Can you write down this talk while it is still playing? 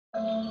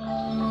Hey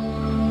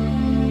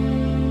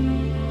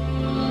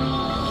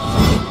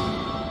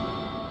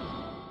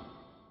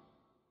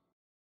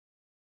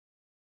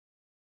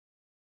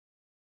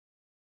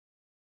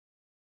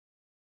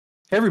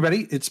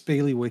everybody, it's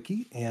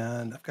Baileywiki,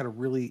 and I've got a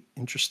really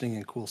interesting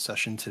and cool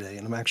session today,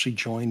 and I'm actually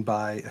joined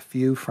by a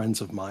few friends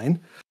of mine.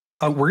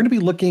 We're going to be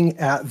looking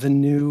at the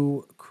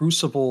new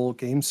Crucible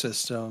game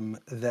system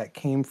that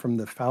came from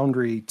the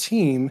Foundry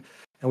team,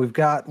 and we've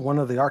got one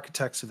of the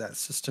architects of that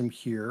system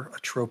here,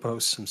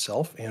 Atropos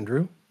himself,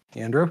 Andrew.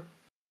 Andrew?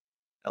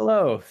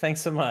 Hello,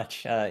 thanks so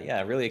much.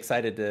 Yeah, really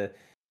excited to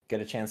get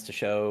a chance to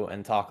show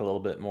and talk a little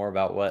bit more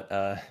about what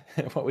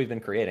what we've been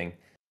creating.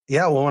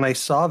 Yeah, well, when I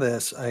saw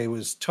this, I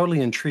was totally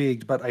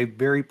intrigued, but I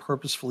very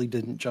purposefully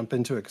didn't jump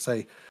into it because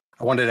I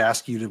wanted to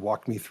ask you to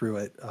walk me through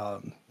it.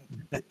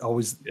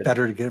 Always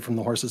better to get it from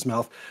the horse's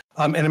mouth.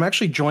 And I'm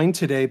actually joined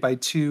today by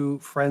two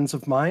friends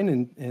of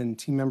mine and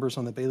team members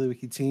on the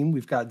Baileywiki team.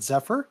 We've got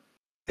Zephyr.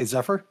 Hey,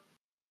 Zephyr.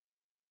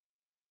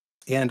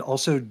 And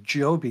also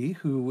Joby,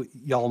 who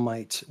y'all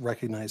might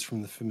recognize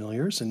from the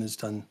Familiars and has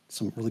done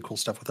some really cool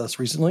stuff with us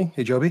recently.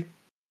 Hey, Joby.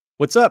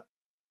 What's up?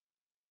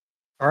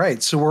 All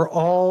right, so we're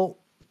all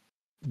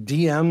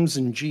DMs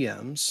and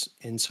GMs,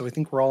 and so I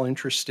think we're all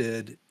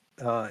interested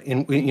I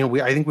think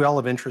we all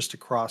have interest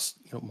across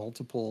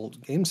multiple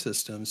game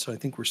systems. So I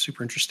think we're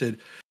super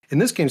interested in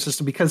this game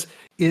system because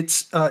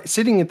it's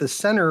sitting at the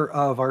center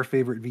of our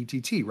favorite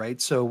VTT, right?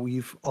 So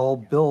we've all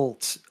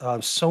built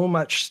so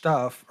much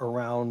stuff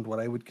around what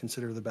I would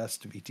consider the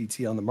best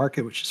VTT on the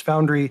market, which is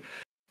Foundry,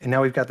 and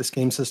now we've got this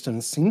game system.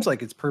 It seems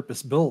like it's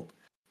purpose built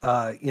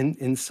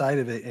inside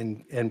of it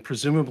and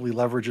presumably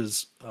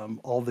leverages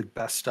all the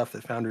best stuff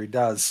that Foundry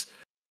does.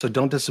 So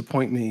don't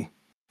disappoint me,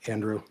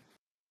 Andrew.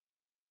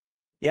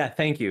 Yeah,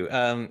 thank you.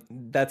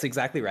 That's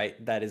exactly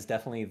right. That is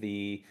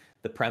definitely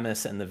the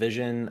premise and the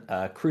vision.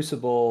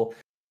 Crucible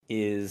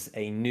is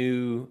a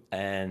new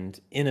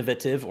and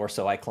innovative, or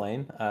so I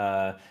claim,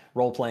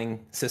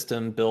 role-playing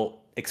system built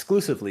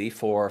exclusively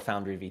for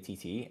Foundry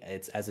VTT.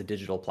 It's as a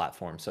digital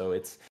platform, so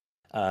it's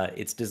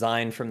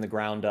designed from the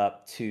ground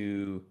up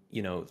to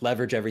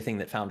leverage everything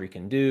that Foundry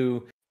can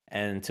do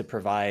and to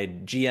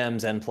provide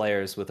GMs and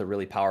players with a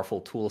really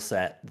powerful tool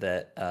set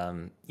that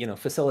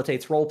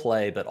facilitates role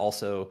play, but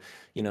also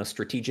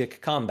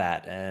strategic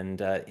combat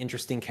and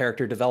interesting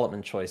character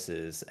development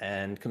choices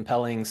and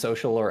compelling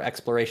social or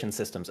exploration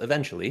systems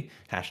eventually,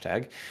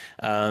 hashtag.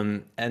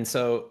 And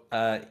so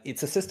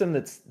it's a system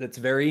that's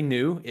very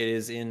new. It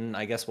is in,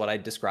 I guess, what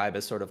I'd describe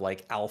as sort of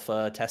like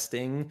alpha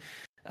testing.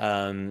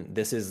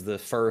 This is the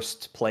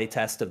first play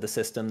test of the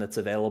system that's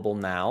available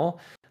now.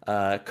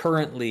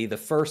 Currently, the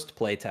first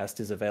playtest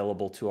is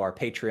available to our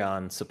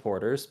Patreon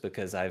supporters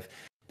because I've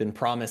been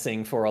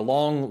promising for a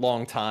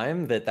long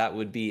time that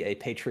would be a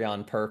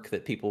Patreon perk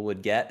that people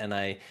would get, and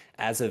I,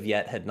 as of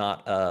yet, had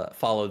not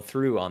followed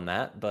through on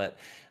that. But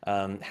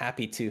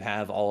happy to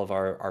have all of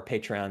our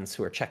Patreons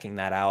who are checking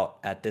that out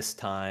at this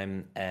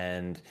time.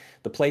 And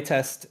the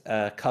playtest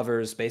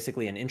covers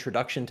basically an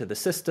introduction to the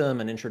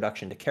system, an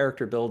introduction to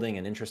character building,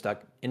 an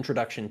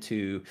introduction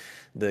to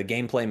the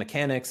gameplay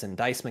mechanics and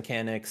dice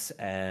mechanics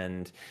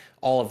and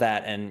all of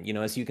that. And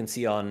as you can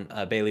see on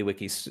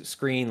Baileywiki's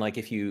screen, like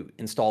if you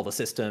install the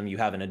system, you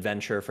have an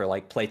adventure for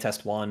like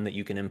playtest 1 that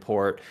you can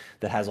import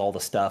that has all the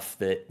stuff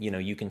that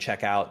you can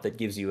check out that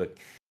gives you a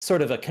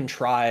sort of a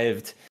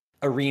contrived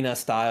arena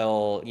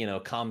style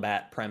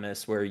combat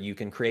premise where you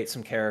can create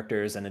some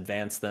characters and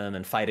advance them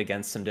and fight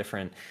against some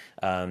different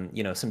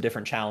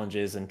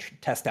challenges and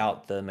test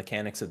out the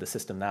mechanics of the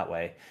system that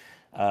way.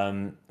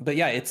 But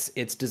yeah,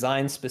 it's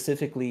designed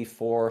specifically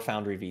for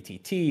Foundry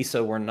VTT,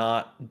 so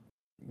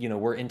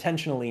we're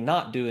intentionally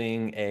not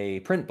doing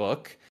a print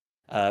book,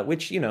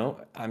 which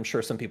I'm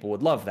sure some people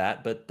would love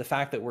that, but the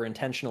fact that we're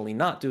intentionally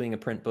not doing a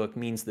print book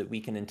means that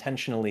we can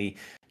intentionally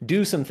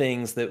do some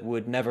things that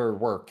would never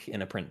work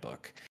in a print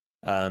book.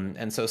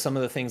 And so some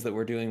of the things that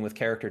we're doing with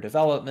character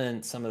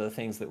development, some of the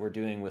things that we're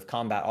doing with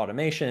combat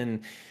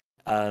automation,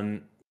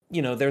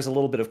 there's a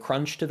little bit of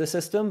crunch to the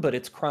system, but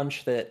it's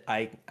crunch that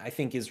I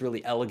think is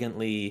really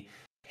elegantly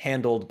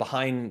handled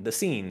behind the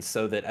scenes,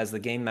 so that as the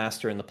game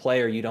master and the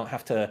player, you don't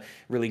have to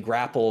really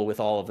grapple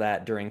with all of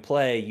that during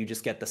play. You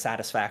just get the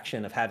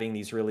satisfaction of having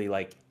these really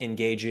like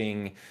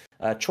engaging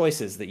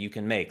choices that you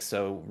can make.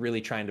 So really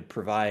trying to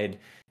provide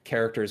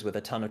characters with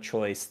a ton of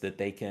choice that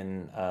they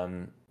can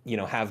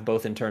have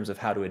both in terms of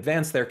how to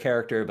advance their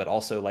character, but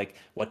also like,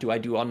 what do I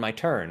do on my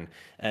turn?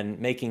 And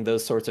making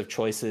those sorts of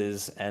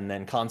choices and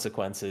then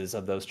consequences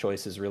of those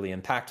choices really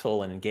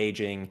impactful and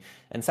engaging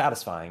and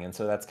satisfying. And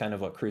so that's kind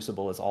of what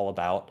Crucible is all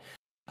about.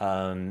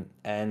 And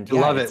I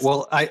love it.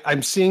 Well,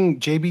 I'm seeing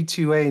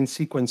JB2A and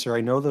Sequencer.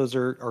 I know those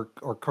are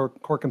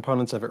core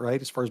components of it,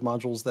 right? As far as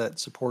modules that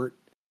support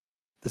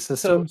the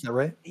system, is that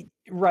right?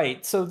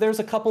 Right. So there's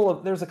a couple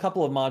of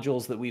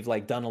modules that we've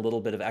like done a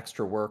little bit of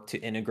extra work to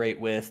integrate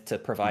with to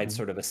provide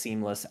sort of a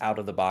seamless out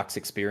of the box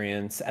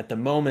experience. At the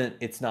moment,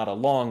 it's not a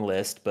long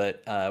list,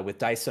 but with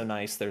Dice So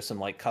Nice, there's some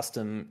like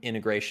custom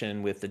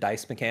integration with the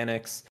dice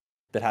mechanics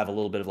that have a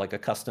little bit of like a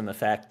custom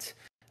effect.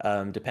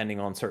 depending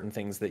on certain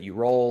things that you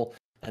roll.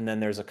 And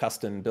then there's a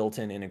custom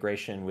built-in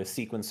integration with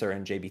Sequencer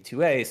and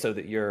JB2A so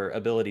that your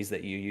abilities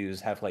that you use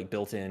have like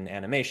built-in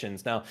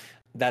animations. Now,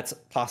 that's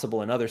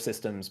possible in other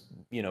systems,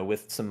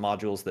 with some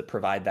modules that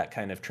provide that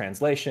kind of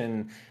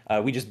translation.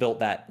 We just built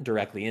that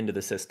directly into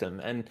the system.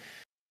 And,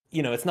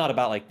 it's not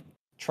about like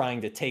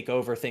trying to take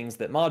over things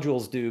that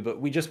modules do, but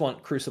we just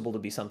want Crucible to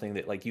be something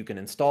that like you can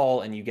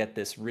install and you get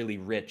this really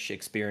rich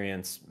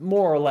experience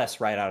more or less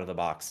right out of the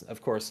box.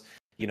 Of course,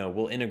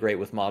 we'll integrate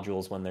with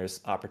modules when there's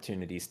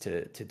opportunities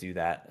to do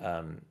that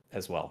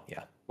as well.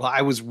 Yeah. Well,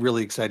 I was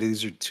really excited.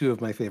 These are two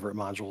of my favorite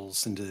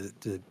modules, and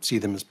to see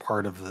them as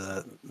part of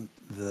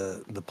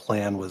the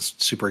plan was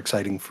super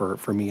exciting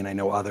for me, and I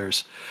know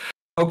others.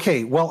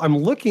 Okay, well, I'm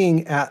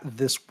looking at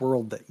this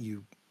world that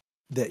you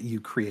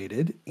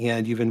created,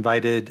 and you've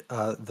invited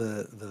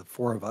the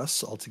four of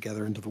us all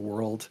together into the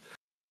world.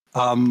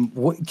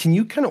 Can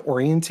you kind of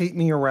orientate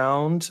me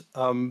around?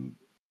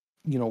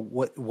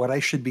 What I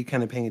should be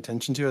kind of paying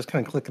attention to? I was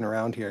kind of clicking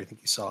around here. I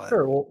think you saw it.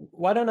 Sure. Well,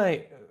 why don't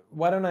I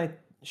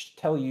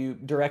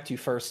direct you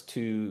first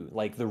to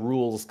like the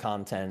rules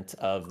content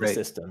of the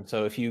system.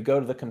 So if you go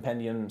to the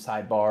compendium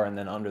sidebar and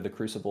then under the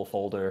Crucible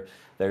folder,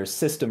 there's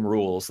system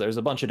rules. There's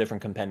a bunch of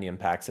different compendium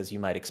packs, as you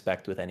might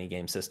expect with any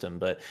game system.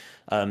 But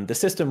the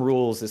system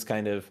rules is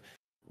kind of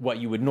what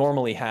you would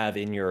normally have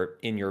in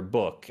your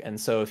book. And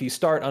so if you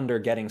start under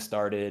getting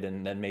started,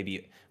 and then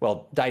maybe,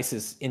 well, dice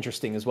is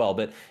interesting as well,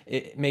 but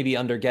maybe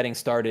under getting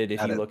started,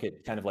 if you look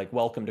at kind of like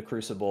welcome to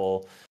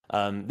Crucible,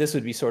 this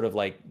would be sort of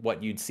like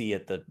what you'd see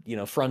at the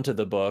front of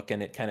the book,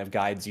 and it kind of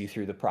guides you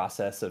through the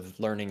process of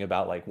learning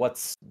about like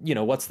what's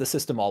the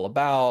system all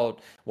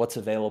about, what's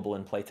available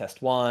in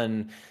playtest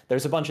 1.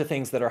 There's a bunch of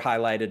things that are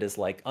highlighted as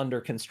like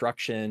under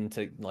construction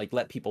to like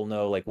let people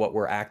know like what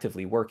we're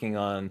actively working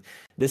on.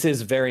 This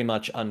is very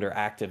much under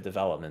active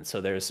development, so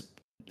there's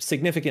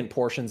significant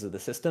portions of the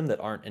system that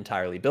aren't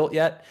entirely built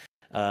yet.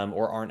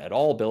 Or aren't at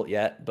all built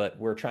yet, but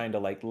we're trying to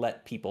like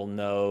let people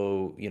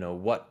know,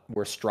 what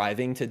we're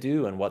striving to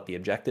do and what the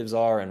objectives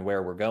are and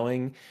where we're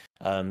going,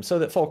 so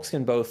that folks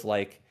can both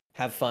like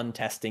have fun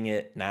testing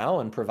it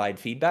now and provide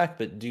feedback,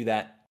 but do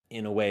that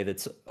in a way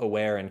that's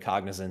aware and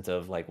cognizant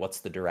of like what's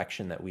the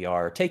direction that we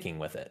are taking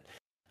with it.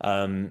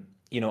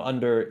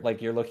 Under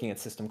like you're looking at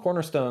system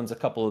cornerstones, a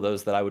couple of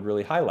those that I would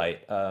really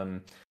highlight.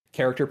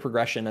 Character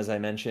progression, as I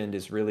mentioned,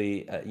 is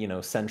really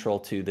central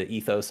to the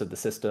ethos of the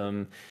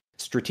system.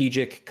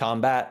 Strategic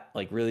combat,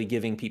 like really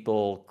giving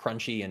people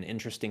crunchy and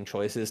interesting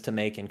choices to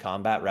make in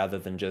combat rather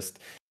than just,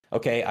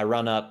 okay, I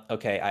run up,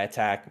 okay, I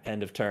attack,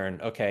 end of turn,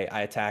 okay,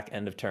 I attack,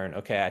 end of turn,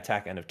 okay, I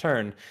attack, end of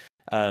turn.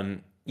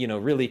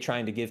 Really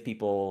trying to give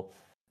people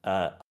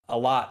a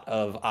lot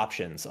of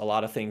options, a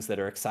lot of things that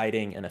are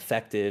exciting and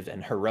effective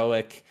and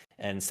heroic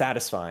and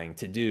satisfying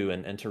to do,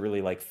 and to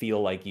really like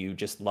feel like you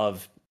just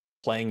love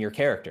playing your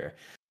character.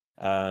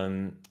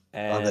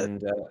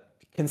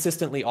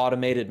 Consistently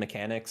automated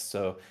mechanics.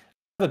 So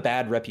I have a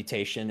bad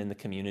reputation in the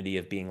community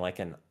of being like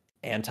an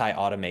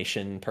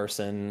anti-automation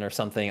person or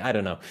something. I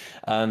don't know.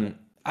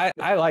 I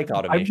like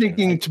automation. I'm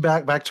thinking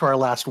back to our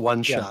last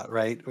one shot,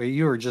 right? Where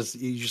you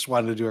just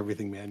wanted to do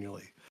everything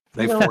manually.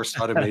 They forced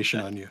automation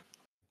on you.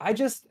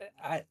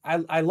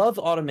 I love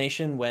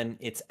automation when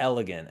it's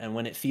elegant and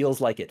when it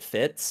feels like it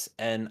fits.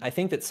 And I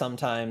think that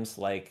sometimes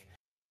like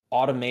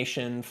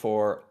automation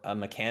for a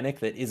mechanic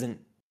that isn't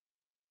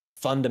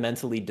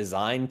fundamentally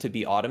designed to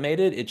be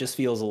automated, it just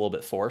feels a little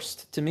bit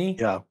forced to me.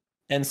 Yeah.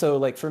 And so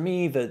like for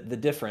me, the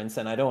difference,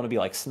 and I don't want to be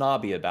like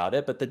snobby about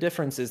it, but the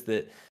difference is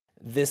that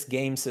this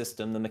game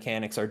system, the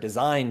mechanics are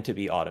designed to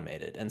be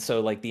automated. And so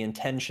like the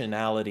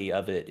intentionality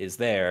of it is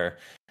there.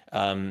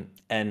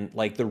 And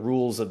like the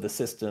rules of the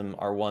system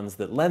are ones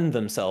that lend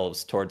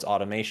themselves towards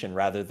automation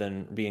rather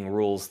than being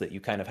rules that you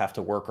kind of have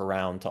to work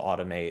around to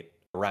automate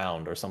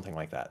around or something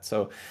like that.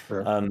 So,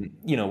 sure.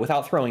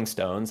 Without throwing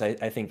stones, I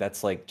think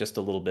that's like just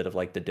a little bit of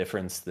like the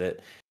difference that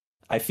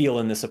I feel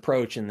in this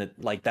approach, and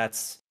that like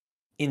that's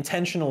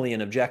intentionally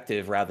an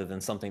objective rather than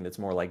something that's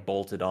more like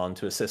bolted on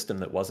to a system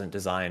that wasn't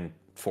designed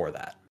for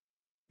that.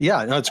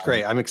 Yeah, no, it's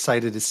great. I'm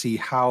excited to see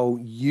how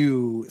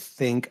you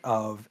think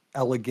of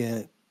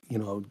elegant,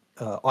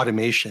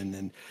 automation,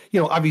 and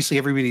obviously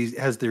everybody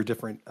has their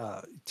different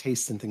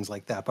tastes and things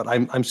like that. But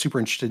I'm super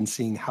interested in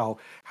seeing how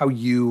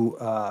you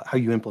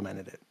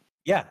implemented it.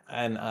 Yeah,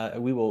 and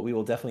we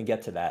will definitely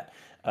get to that.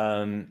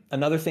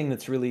 Another thing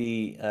that's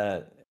really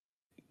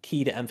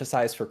key to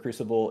emphasize for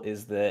Crucible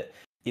is that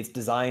it's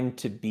designed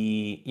to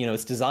be,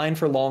 it's designed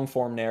for long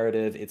form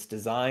narrative. It's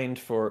designed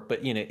for, but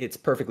it's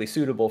perfectly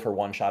suitable for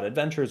one-shot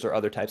adventures or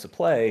other types of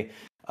play.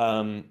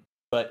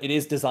 But it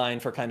is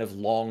designed for kind of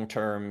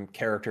long-term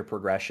character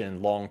progression,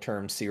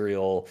 long-term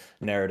serial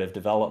narrative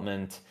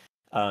development.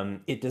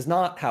 It does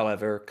not,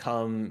 however,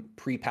 come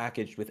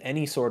prepackaged with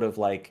any sort of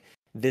like,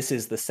 this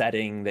is the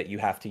setting that you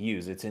have to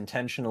use. It's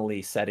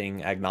intentionally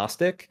setting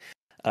agnostic.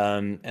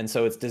 And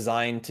so it's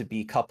designed to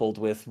be coupled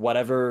with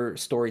whatever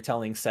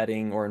storytelling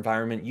setting or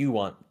environment you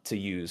want to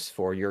use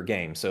for your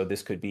game. So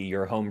this could be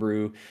your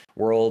homebrew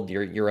world,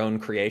 your own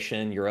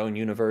creation, your own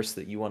universe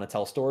that you want to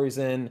tell stories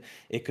in.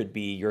 It could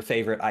be your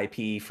favorite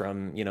IP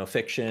from,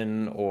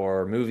 fiction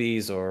or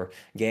movies or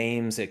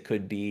games. It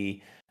could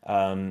be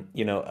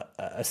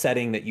a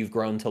setting that you've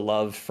grown to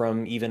love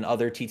from even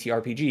other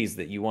TTRPGs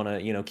that you want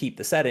to, keep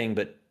the setting,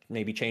 but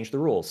maybe change the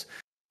rules.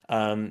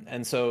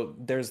 And so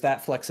there's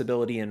that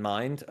flexibility in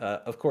mind.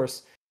 Of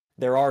course,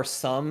 there are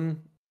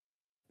some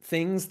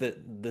things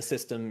that the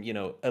system,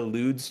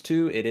 alludes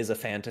to. It is a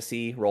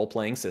fantasy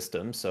role-playing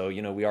system. So,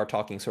 we are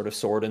talking sort of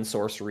sword and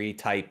sorcery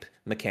type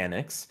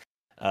mechanics.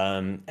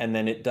 And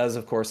then it does,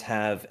 of course,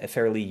 have a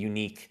fairly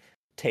unique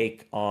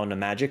take on a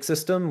magic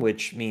system,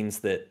 which means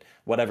that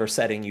whatever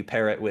setting you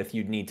pair it with,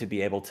 you'd need to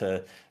be able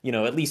to,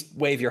 at least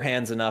wave your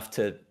hands enough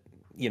to,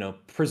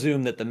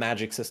 presume that the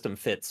magic system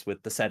fits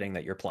with the setting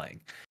that you're playing.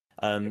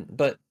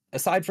 But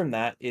aside from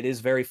that, it is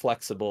very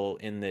flexible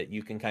in that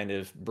you can kind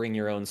of bring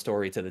your own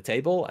story to the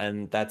table,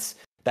 and that's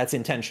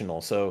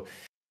intentional. So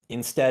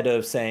instead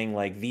of saying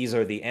like these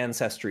are the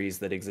ancestries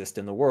that exist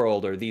in the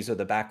world, or these are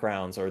the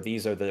backgrounds, or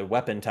these are the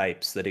weapon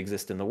types that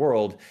exist in the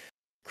world,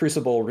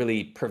 Crucible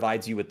really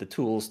provides you with the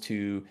tools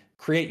to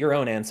create your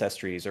own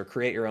ancestries, or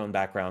create your own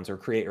backgrounds, or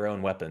create your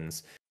own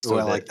weapons. So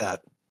I like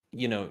that.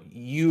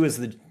 You as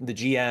the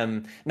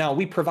GM, now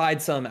we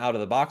provide some out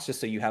of the box just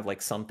so you have like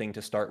something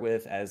to start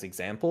with as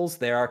examples.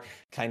 They are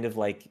kind of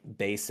like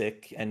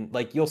basic, and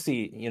like you'll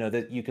see,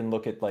 that you can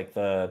look at like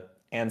the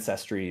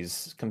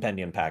Ancestries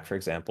compendium pack, for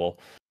example.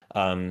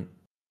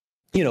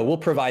 We'll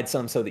provide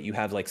some so that you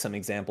have like some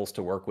examples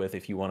to work with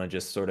if you want to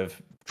just sort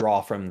of draw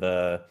from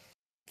the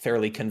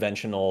fairly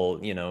conventional,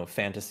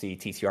 fantasy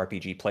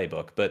TTRPG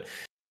playbook. But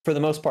for the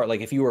most part, like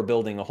if you were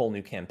building a whole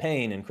new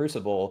campaign in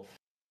Crucible,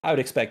 I would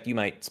expect you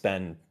might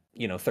spend,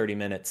 30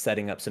 minutes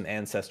setting up some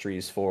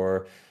ancestries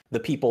for the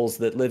peoples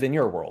that live in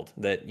your world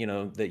that,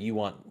 that you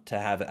want to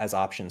have as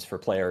options for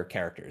player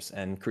characters.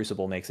 And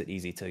Crucible makes it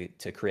easy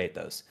to create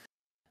those.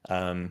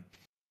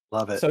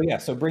 Love it. So yeah,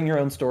 so bring your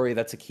own story.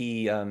 That's a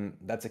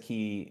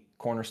key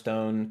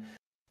cornerstone.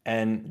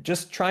 And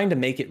just trying to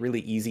make it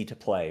really easy to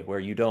play, where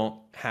you don't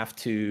have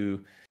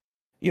to,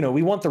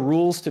 we want the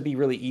rules to be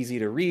really easy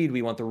to read.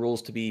 We want the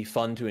rules to be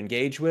fun to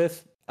engage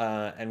with.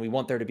 And we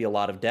want there to be a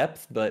lot of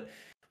depth, but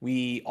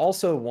we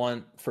also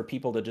want for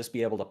people to just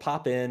be able to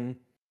pop in,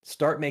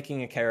 start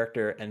making a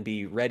character, and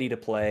be ready to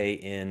play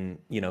in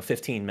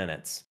 15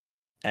 minutes.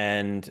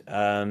 And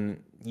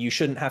you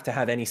shouldn't have to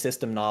have any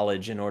system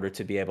knowledge in order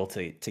to be able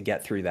to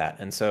get through that.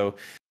 And so,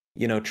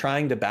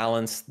 trying to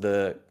balance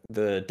the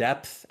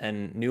depth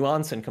and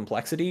nuance and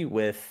complexity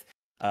with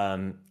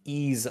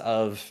ease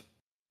of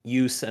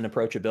use and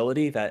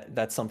approachability,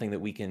 that's something that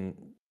we can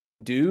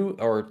do,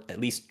 or at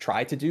least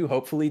try to do,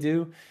 hopefully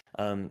do,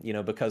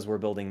 because we're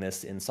building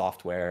this in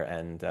software,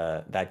 and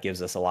that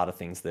gives us a lot of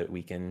things that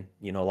we can,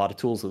 a lot of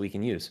tools that we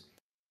can use.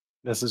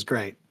 This is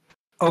great.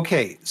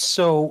 Okay,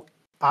 so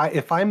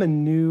if I'm a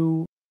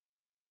new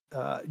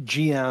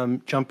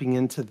GM jumping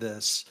into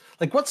this,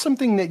 like what's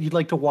something that you'd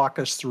like to walk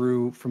us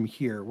through from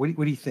here? What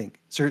do you think?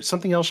 Is there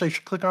something else I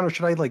should click on, or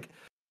should I like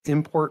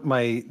import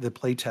the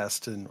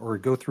playtest or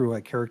go through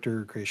a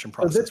character creation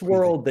process? So this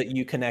world that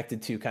you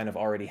connected to kind of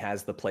already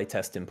has the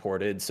playtest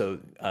imported. So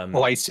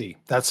oh, I see.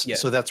 That's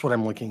what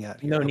I'm looking at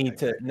here.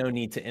 No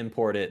need to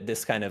import it.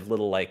 This kind of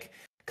little like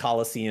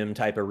Coliseum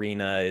type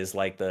arena is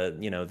like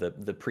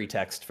the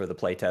pretext for the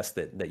playtest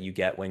that you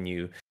get when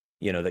you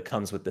that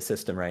comes with the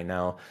system right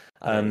now.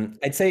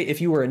 I'd say if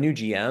you were a new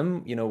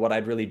GM, what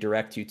I'd really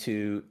direct you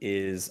to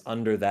is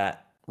under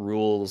that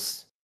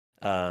rules,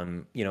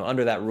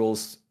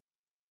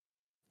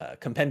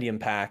 compendium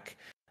pack,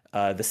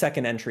 the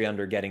second entry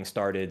under getting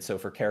started. So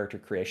for character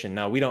creation,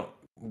 now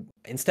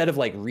instead of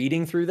like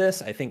reading through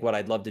this, I think what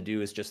I'd love to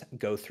do is just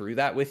go through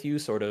that with you,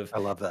 sort of, I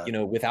love that,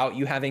 without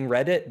you having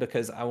read it,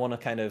 because I want to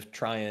kind of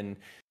try and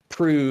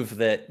prove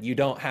that you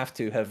don't have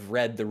to have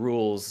read the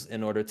rules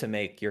in order to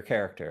make your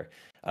character.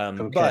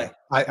 Okay.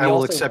 But I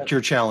will accept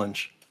your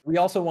challenge. We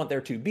also want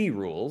there to be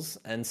rules.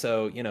 And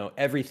so,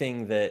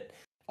 everything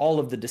all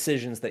of the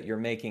decisions that you're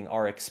making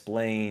are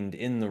explained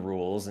in the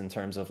rules in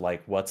terms of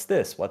like, what's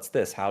this? What's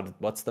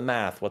the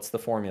math? What's the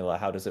formula?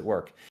 How does it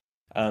work?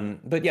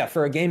 But yeah,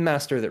 for a game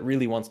master that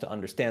really wants to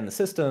understand the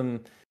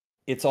system,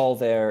 it's all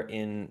there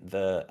in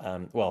the,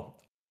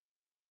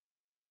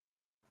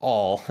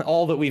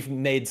 all that we've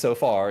made so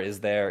far is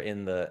there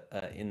in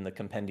the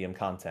compendium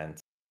content.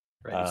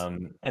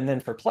 Right. And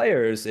then for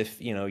players,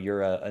 if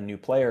you're a new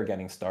player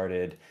getting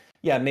started,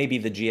 yeah, maybe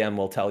the GM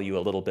will tell you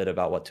a little bit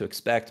about what to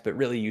expect, but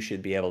really you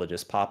should be able to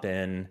just pop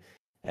in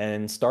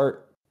and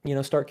start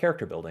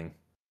character building.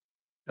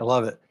 I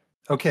love it.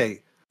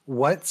 Okay,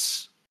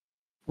 what's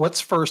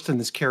first in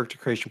this character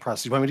creation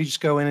process? You want me to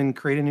just go in and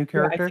create a new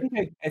character?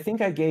 Yeah, I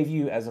think I gave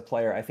you, as a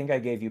player, I think I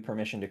gave you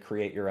permission to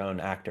create your own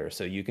actor.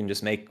 So you can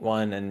just make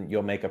one, and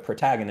you'll make a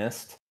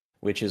protagonist,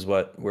 which is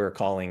what we're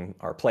calling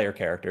our player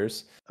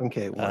characters.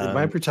 Okay, well,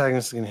 my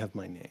protagonist is going to have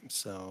my name.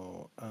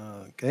 So,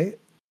 okay.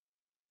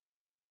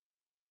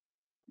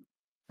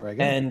 Very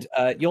good. And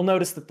you'll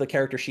notice that the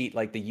character sheet,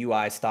 like the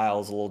UI style,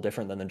 is a little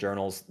different than the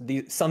journals.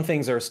 Some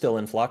things are still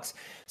in flux.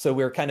 So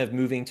we're kind of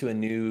moving to a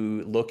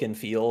new look and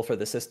feel for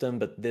the system,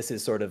 but this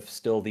is sort of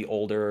still the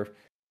older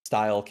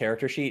style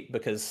character sheet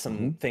because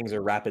some things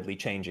are rapidly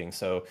changing.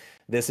 So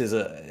this is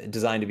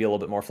designed to be a little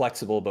bit more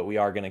flexible, but we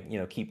are going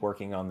to keep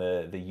working on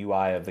the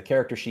UI of the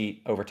character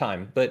sheet over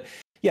time. But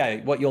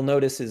yeah, what you'll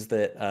notice is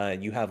that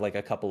you have like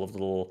a couple of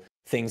little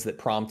things that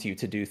prompt you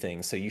to do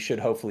things. So you should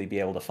hopefully be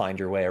able to find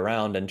your way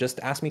around and just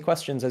ask me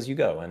questions as you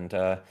go, and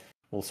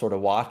we'll sort of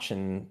watch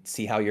and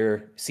see how your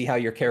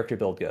character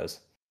build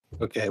goes.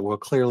 Okay, well,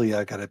 clearly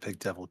I got to pick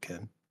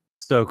Devilkin.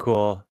 So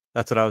cool.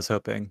 That's what I was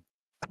hoping.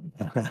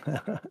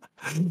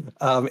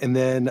 And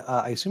then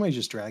I assume I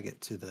just drag it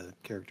to the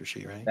character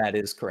sheet, right? That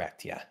is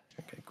correct, yeah.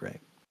 Okay, great.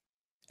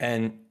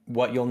 And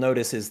what you'll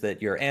notice is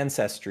that your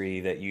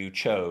ancestry that you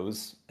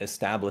chose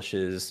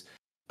establishes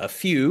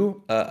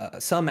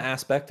some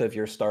aspect of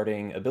your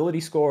starting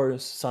ability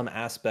scores, some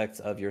aspects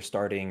of your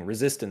starting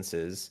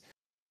resistances,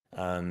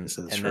 and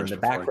then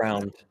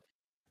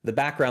the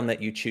background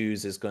that you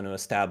choose is going to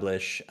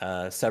establish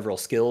several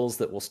skills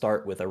that will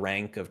start with a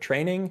rank of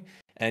training,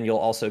 and you'll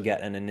also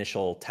get an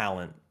initial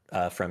talent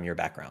from your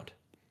background.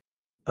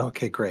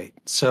 Okay, great.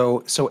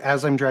 So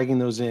as I'm dragging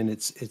those in,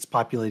 it's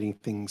populating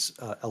things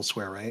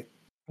elsewhere, right?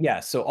 Yeah,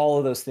 so all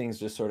of those things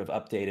just sort of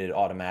updated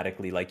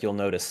automatically. Like you'll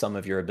notice some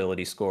of your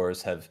ability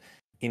scores have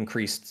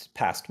increased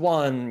past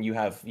 1. You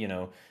have,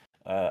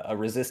 a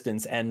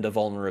resistance and a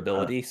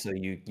vulnerability, so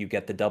you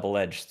get the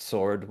double-edged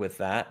sword with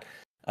that.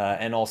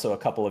 And also a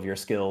couple of your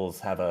skills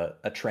have a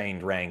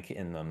trained rank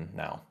in them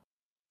now.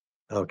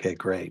 Okay,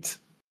 great.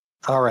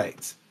 All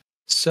right.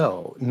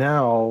 So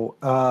now,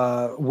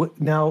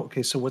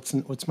 okay, so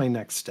what's my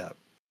next step?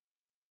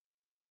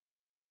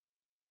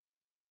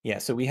 Yeah,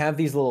 so we have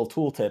these little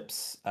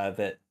tooltips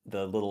that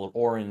the little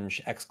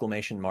orange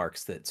exclamation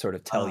marks that sort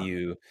of tell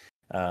you,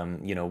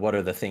 what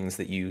are the things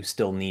that you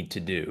still need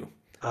to do.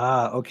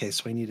 Okay,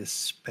 so I need to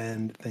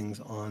spend things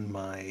on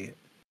my,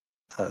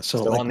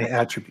 so like my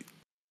attribute.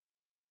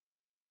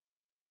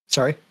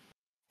 Sorry?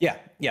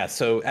 Yeah.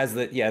 So as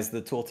the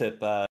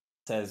tooltip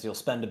says, you'll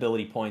spend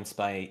ability points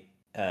by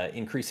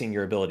increasing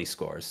your ability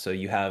scores. So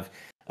you have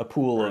a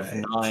pool of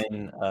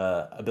 9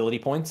 ability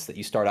points that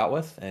you start out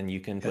with, and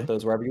you can put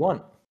those wherever you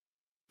want.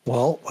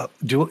 Well,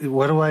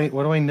 what do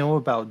I know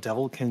about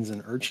Devilkins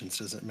and urchins?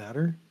 Does it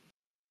matter?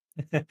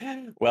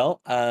 Well,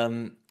 I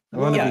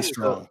want to be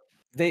strong. So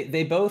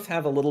they both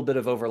have a little bit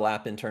of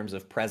overlap in terms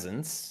of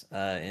presence,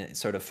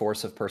 sort of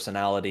force of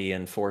personality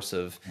and force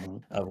of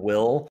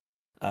will.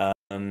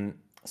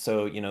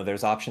 So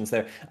there's options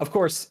there. Of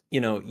course,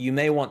 you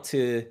may want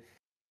to,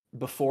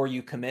 before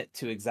you commit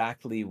to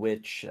exactly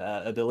which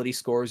ability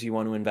scores you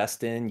want to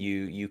invest in,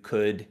 you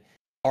could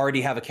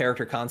already have a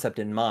character concept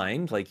in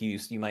mind. Like you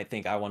might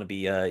think, I want to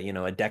be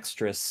a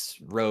dexterous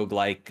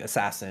rogue-like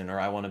assassin, or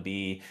I want to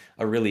be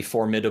a really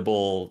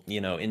formidable,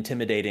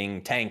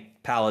 intimidating tank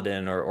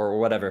paladin, or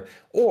whatever.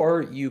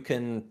 Or you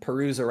can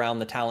peruse around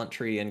the talent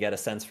tree and get a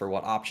sense for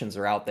what options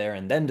are out there,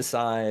 and then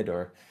decide.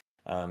 Or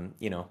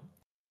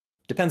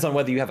depends on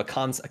whether you have a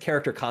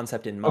character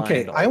concept in mind.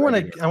 Okay, I want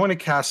to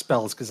cast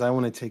spells because I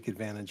want to take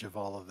advantage of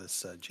all of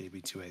this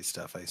JB2A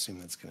stuff. I assume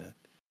that's gonna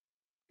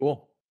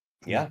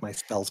make my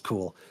spells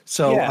cool.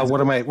 So what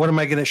am I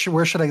gonna?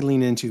 Where should I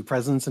lean into?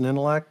 Presence and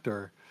intellect,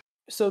 or?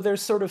 So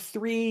there's sort of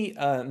 3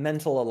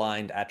 mental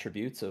aligned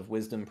attributes of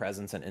wisdom,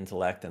 presence, and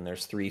intellect, and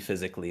there's 3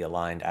 physically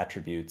aligned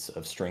attributes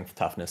of strength,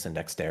 toughness, and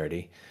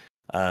dexterity.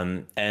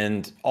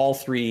 And all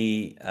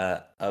 3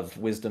 of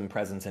wisdom,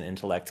 presence, and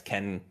intellect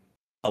can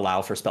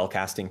allow for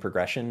spellcasting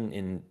progression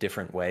in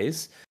different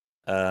ways.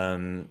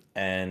 And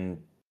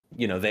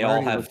they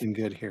all have looking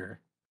good here.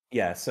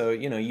 Yeah, so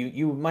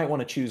you might want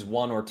to choose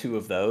 1 or 2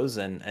 of those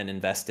and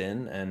invest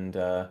in, and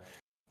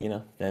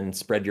then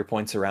spread your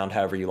points around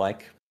however you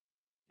like.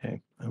 Okay,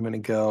 I'm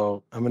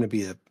gonna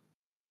be a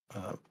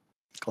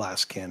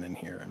glass cannon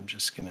here. I'm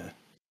just gonna.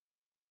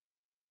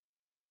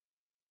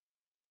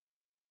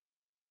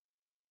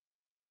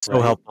 So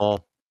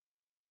helpful.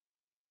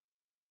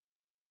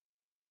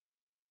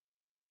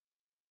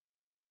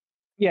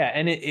 Yeah,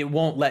 and it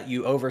won't let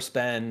you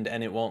overspend,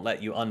 and it won't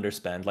let you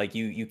underspend. Like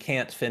you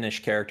can't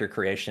finish character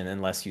creation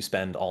unless you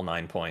spend all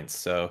 9 points.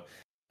 So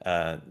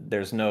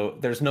there's no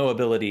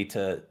ability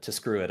to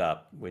screw it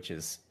up, which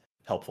is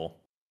helpful.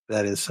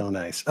 That is so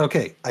nice.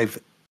 Okay,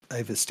 I've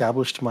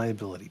established my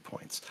ability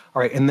points.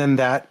 All right, and then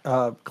that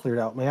cleared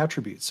out my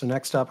attributes. So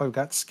next up, I've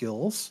got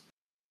skills.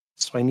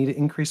 So I need to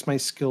increase my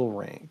skill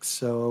rank.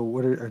 So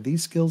what are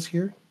these skills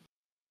here?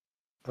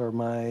 Or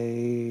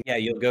my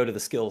you'll go to the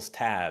skills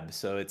tab.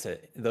 So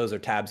those are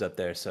tabs up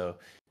there. So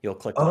you'll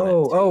click on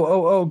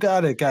it.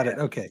 Got it.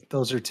 Okay,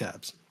 those are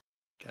tabs.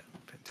 Okay,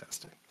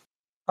 fantastic.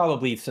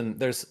 Probably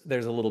there's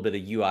a little bit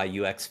of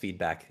UI UX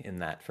feedback in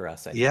that for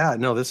us. I think. Yeah,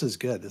 no, this is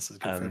good. This is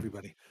good for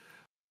everybody.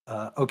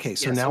 Okay,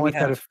 so now I've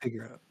got to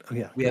figure out.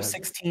 We have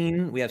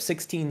 16. We have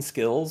 16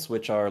 skills,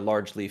 which are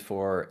largely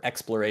for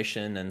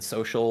exploration and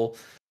social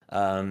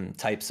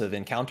types of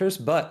encounters.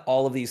 But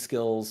all of these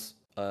skills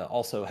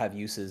also have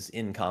uses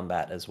in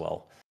combat as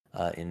well,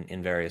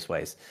 in various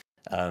ways.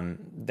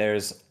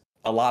 There's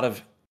a lot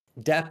of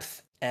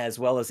depth as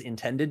well as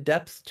intended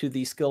depth to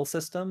the skill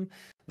system.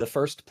 The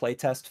first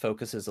playtest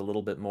focuses a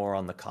little bit more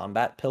on the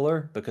combat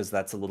pillar because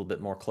that's a little bit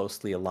more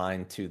closely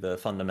aligned to the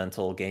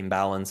fundamental game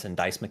balance and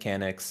dice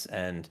mechanics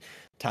and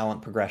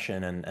talent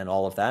progression and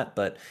all of that.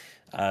 But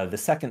the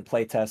second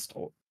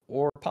playtest,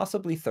 or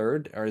possibly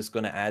third, is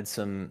going to add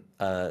some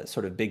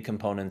sort of big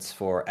components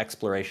for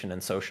exploration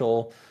and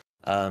social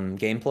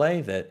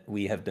gameplay that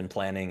we have been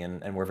planning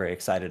and we're very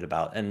excited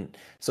about. And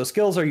so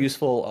skills are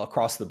useful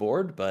across the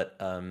board, but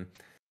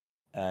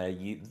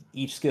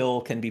each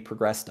skill can be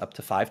progressed up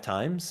to 5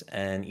 times,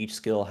 and each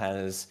skill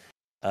has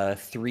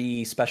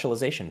 3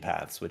 specialization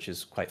paths, which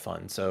is quite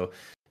fun. So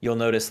you'll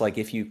notice, like,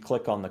 if you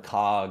click on the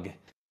cog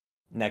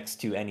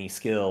next to any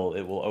skill,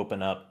 it will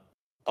open up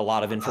a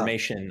lot of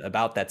information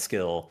about that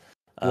skill.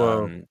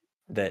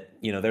 That,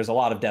 you know, there's a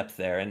lot of depth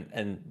there,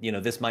 and you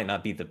know, this might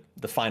not be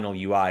the final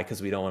UI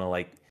because we don't want to,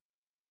 like,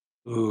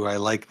 ooh, I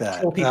like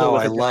that. Oh,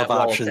 I love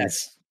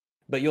options.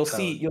 But you'll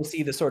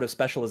see the sort of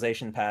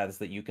specialization paths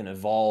that you can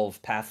evolve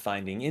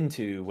pathfinding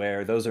into,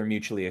 where those are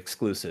mutually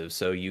exclusive.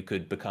 So you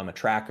could become a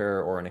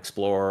tracker or an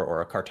explorer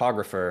or a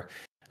cartographer,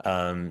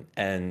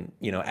 and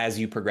you know, as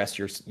you progress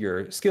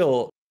your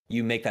skill,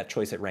 you make that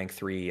choice at rank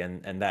 3,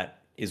 and that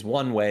is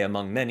one way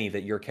among many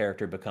that your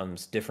character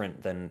becomes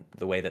different than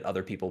the way that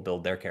other people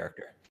build their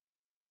character.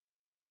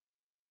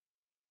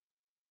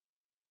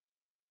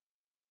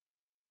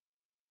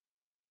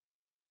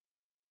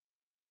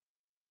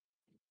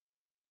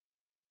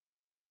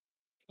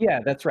 Yeah,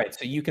 that's right.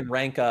 So you can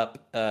rank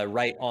up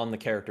right on the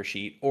character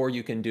sheet, or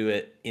you can do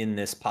it in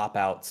this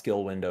pop-out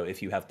skill window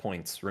if you have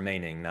points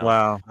remaining. Now,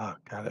 wow. Oh,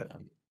 got it.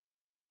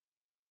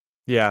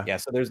 Yeah,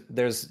 so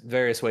there's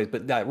various ways,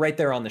 but right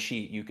there on the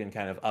sheet, you can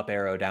kind of up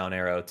arrow, down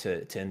arrow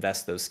to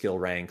invest those skill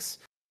ranks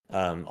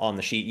on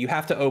the sheet. You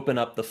have to open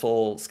up the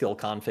full skill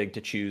config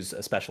to choose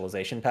a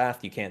specialization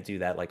path. You can't do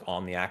that like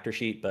on the actor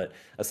sheet, but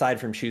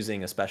aside from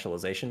choosing a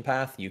specialization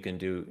path, you can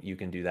do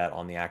that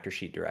on the actor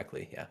sheet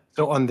directly. Yeah.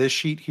 So on this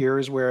sheet here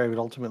is where I would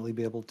ultimately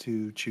be able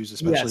to choose a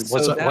specialty. Yes,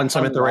 so once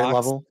I'm at the right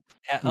level.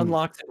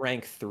 Unlocks at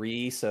rank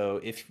 3,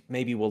 so if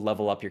maybe we'll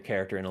level up your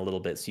character in a little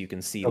bit so you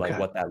can see like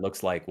what that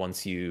looks like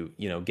once you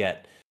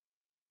get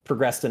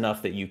progressed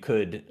enough that you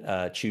could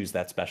choose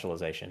that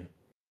specialization.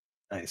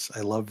 Nice.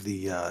 I love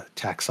the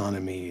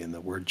taxonomy and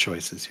the word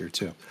choices here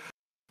too.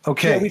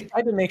 Okay. Yeah, we've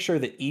tried to make sure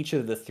that each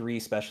of the 3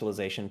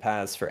 specialization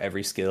paths for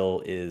every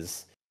skill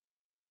is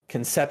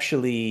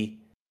conceptually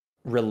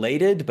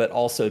related but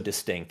also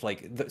distinct,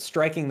 like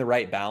striking the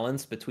right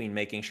balance between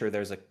making sure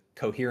there's a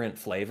coherent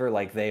flavor,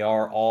 like they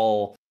are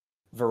all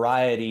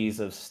varieties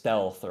of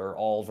stealth or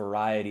all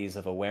varieties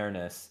of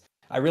awareness.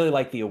 I really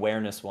like the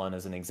awareness one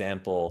as an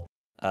example.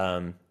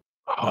 Well,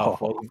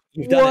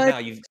 you've done it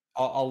now.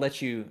 I'll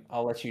let you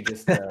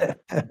just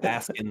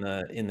bask in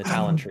the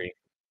talent tree.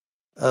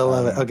 I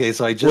love it. Okay,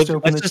 so I just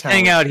opened let's just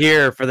hang out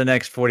here for the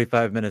next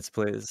 45 minutes,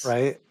 please.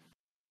 Right.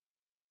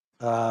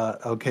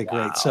 Okay,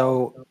 great.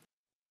 So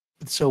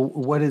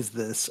what is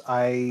this?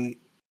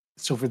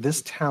 So for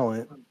this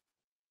talent,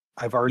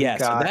 I've already got.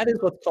 So that is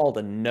what's called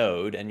a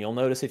node, and you'll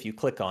notice if you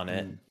click on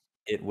it,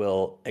 it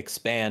will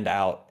expand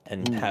out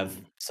and have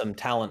some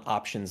talent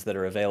options that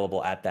are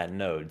available at that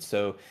node.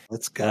 So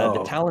let's go.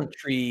 The talent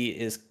tree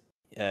is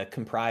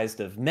comprised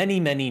of many,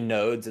 many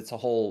nodes. It's a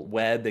whole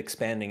web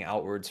expanding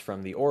outwards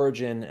from the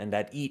origin, and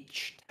at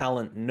each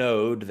talent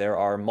node, there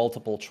are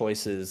multiple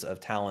choices of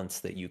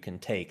talents that you can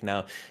take.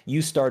 Now,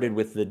 you started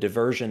with the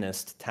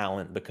diversionist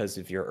talent because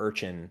of your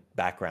urchin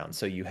background.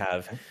 So you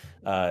have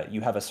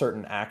a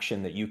certain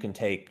action that you can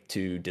take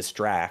to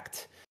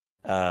distract,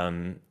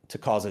 to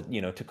cause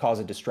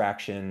a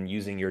distraction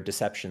using your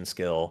deception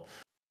skill.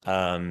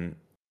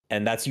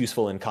 And that's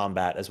useful in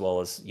combat as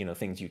well as,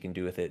 things you can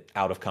do with it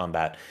out of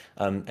combat.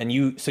 And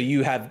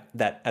you have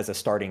that as a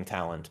starting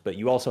talent, but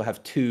you also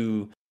have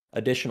 2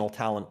 additional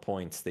talent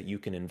points that you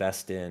can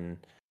invest in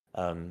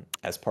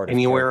as part of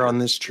anywhere on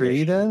this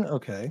tree then?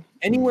 Okay.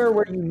 Anywhere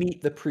where you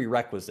meet the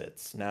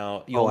prerequisites.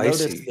 Now, you'll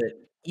notice that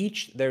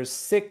there's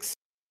 6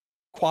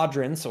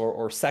 quadrants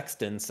or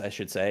sextants, I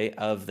should say,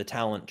 of the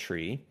talent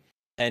tree,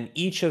 and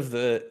each of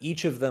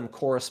them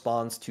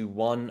corresponds to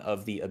one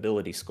of the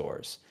ability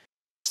scores.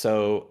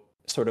 So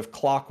sort of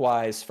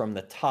clockwise from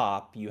the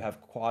top, you have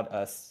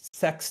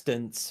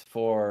sextants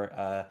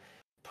for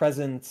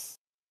presence,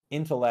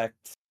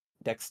 intellect,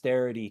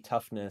 dexterity,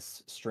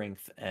 toughness,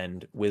 strength,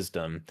 and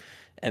wisdom.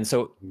 And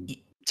so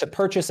to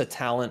purchase a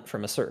talent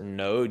from a certain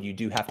node, you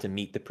do have to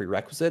meet the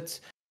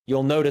prerequisites.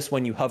 You'll notice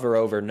when you hover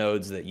over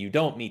nodes that you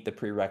don't meet the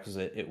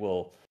prerequisite, it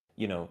will,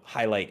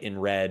 highlight in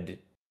red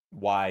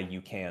why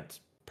you can't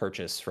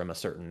purchase from a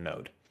certain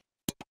node.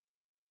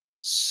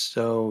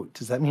 So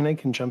does that mean I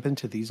can jump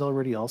into these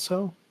already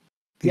also?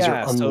 These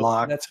are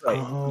unlocked. So that's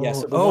right.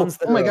 So the ones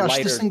that my gosh,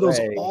 this thing goes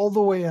all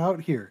the way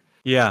out here.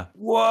 Yeah.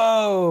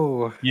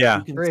 Whoa.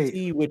 Yeah. You can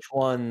see which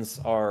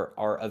ones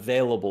are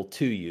available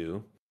to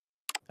you.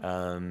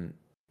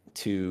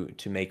 to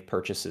make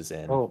purchases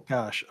in. Oh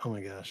gosh, oh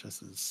my gosh,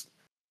 this is.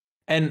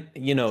 And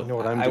I know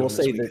what I'm I will doing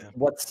this say that weekend.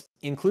 what's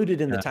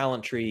included in the Yeah.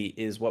 talent tree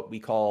is what we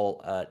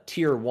call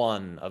tier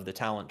 1 of the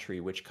talent tree,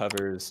 which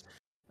covers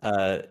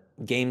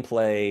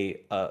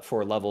gameplay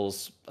for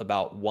levels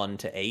about 1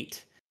 to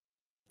 8.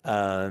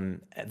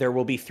 There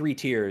will be 3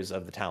 tiers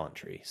of the talent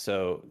tree,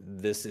 so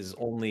this is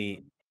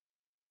only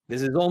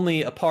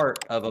a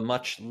part of a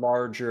much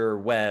larger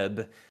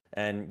web.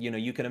 And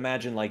you can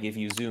imagine, like, if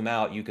you zoom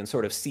out, you can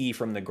sort of see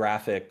from the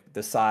graphic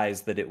the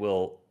size that it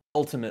will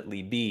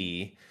ultimately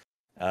be,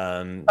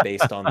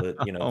 based on the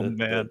Oh, the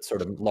man.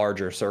 sort of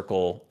larger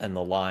circle and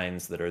the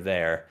lines that are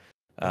there.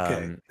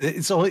 Okay,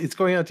 it's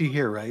going out to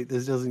here, right?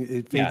 This doesn't.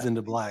 It fades Yeah.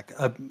 into black.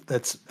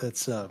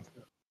 That's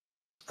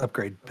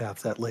upgrade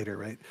path that later,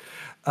 right?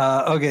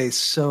 Okay,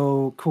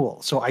 so cool.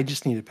 So I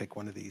just need to pick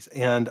one of these,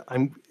 and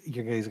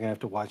you guys are gonna have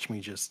to watch me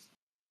just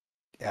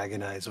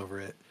agonize over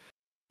it.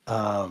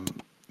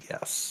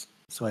 Yes.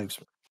 So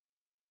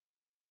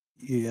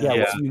Yeah, Yeah.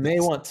 what you may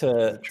want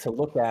to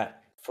look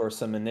at for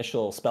some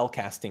initial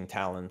spellcasting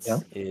talents Yeah.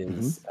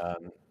 is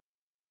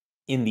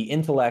in the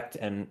intellect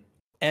and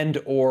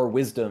or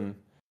wisdom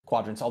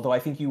quadrants. Although I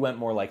think you went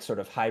more like sort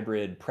of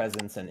hybrid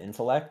presence and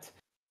intellect.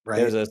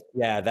 Right.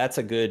 That's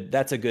a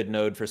good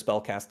node for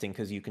spellcasting,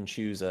 because you can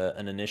choose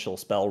an initial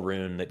spell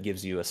rune that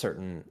gives you a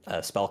certain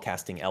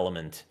spellcasting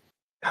element.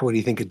 What do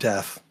you think of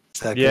death?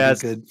 Is that gonna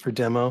Yes. be good for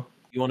demo?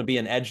 If you want to be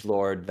an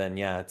edgelord, then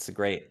yeah, it's a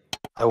great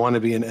I want to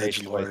be an Great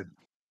edge choice. lord.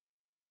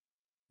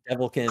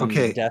 Devilkin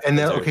Okay, Death and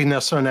then Wizard. now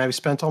so now I've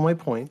spent all my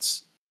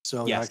points,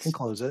 so now I can Yes.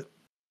 close it.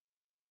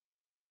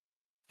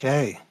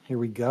 Okay, here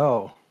we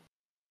go.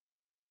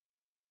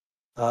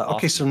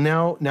 Okay, so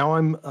now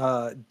I'm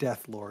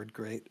Death Lord.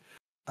 Great.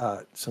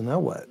 So now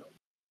what?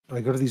 Do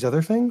I go to these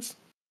other things?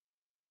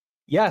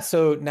 Yeah,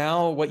 so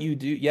now what you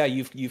do,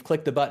 you've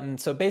clicked the button.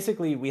 So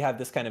basically we have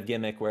this kind of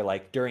gimmick where,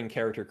 like, during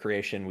character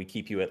creation, we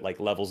keep you at like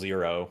level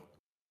 0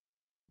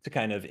 to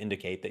kind of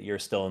indicate that you're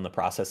still in the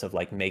process of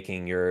like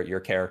making your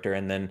character.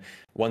 And then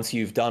once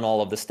you've done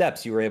all of the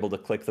steps, you were able to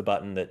click the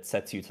button that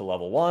sets you to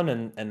level 1,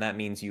 and that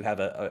means you have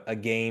a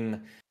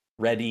game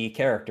ready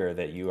character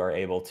that you are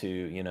able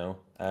to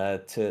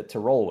to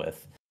roll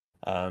with.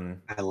 I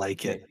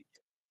like it.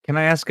 Can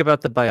I ask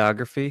about the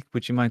biography?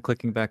 Would you mind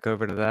clicking back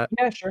over to that?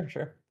 Yeah,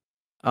 sure.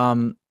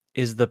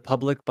 Is the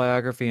public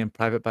biography and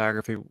private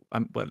biography?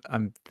 What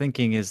I'm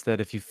thinking is that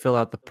if you fill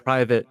out the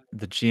private,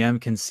 the GM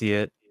can see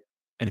it,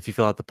 and if you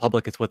fill out the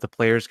public, it's what the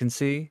players can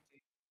see.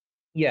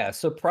 Yeah,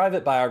 so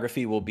private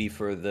biography will be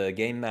for the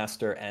game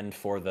master and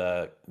for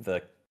the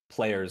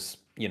players,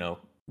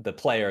 the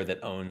player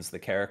that owns the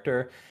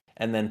character.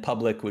 And then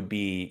public would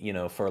be,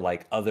 for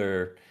like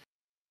other,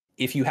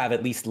 if you have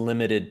at least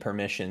limited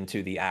permission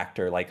to the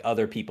actor, like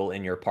other people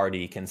in your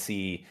party can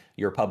see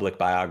your public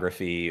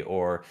biography,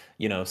 or,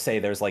 say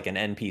there's like an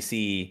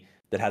NPC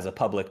that has a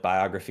public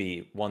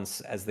biography.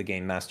 Once, as the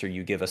game master,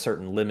 you give a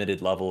certain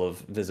limited level of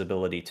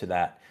visibility to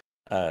that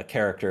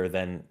character,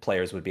 then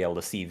players would be able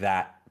to see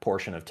that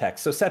portion of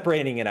text. So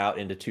separating it out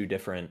into 2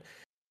 different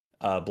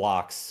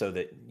blocks so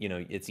that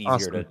it's easier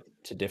Awesome.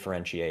 to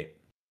differentiate.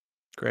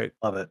 Great.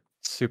 Love it.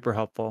 Super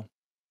helpful.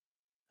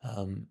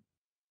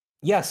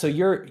 Yeah, so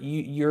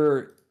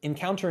you're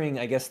encountering,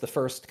 I guess, the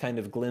first kind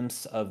of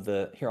glimpse of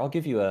the. Here, I'll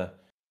give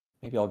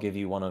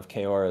you one of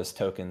Kaora's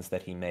tokens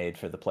that he made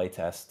for the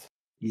playtest.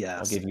 Yes.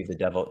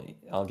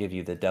 I'll give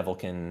you the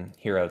Devilkin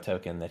hero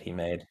token that he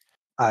made.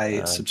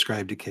 I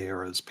subscribe to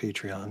Kaora's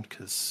Patreon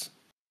because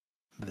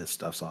this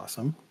stuff's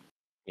awesome.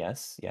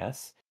 Yes.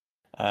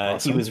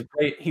 Awesome. He was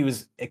great. He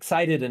was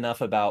excited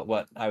enough about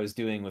what I was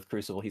doing with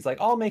Crucible. He's like,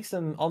 I'll make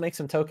some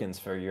tokens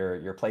for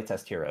your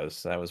playtest heroes.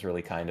 So that was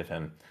really kind of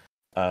him.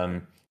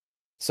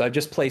 So I've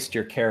just placed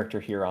your character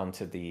here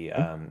onto the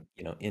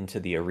into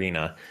the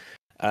arena.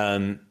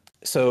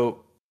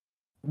 So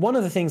one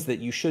of the things that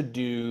you should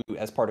do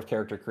as part of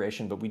character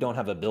creation, but we don't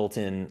have a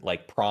built-in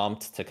like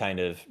prompt to kind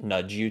of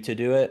nudge you to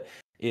do it,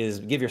 is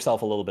give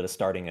yourself a little bit of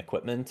starting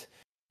equipment.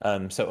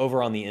 So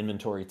over on the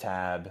inventory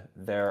tab,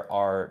 there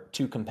are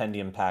 2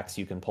 compendium packs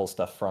you can pull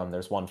stuff from.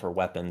 There's one for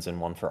weapons and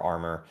one for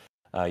armor.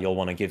 You'll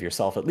want to give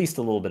yourself at least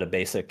a little bit of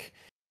basic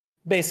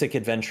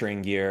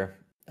adventuring gear.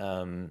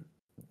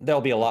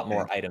 There'll be a lot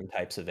more item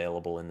types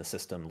available in the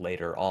system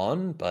later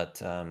on,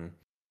 but I'm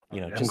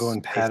just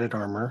going padded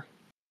armor.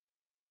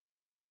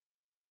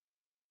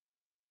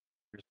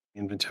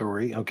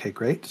 Inventory. Okay,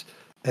 great.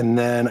 And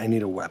then I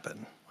need a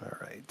weapon. All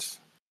right.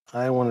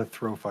 I want to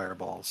throw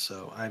fireballs,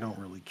 so I don't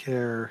really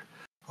care.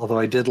 Although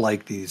I did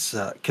like these.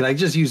 Can I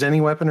just use any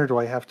weapon, or do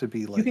I have to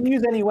be like? You can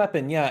use any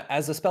weapon, yeah.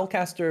 As a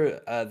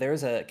spellcaster,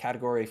 there's a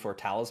category for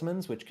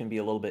talismans, which can be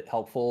a little bit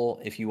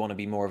helpful if you want to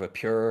be more of a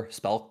pure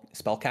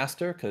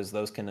spellcaster, because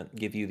those can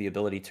give you the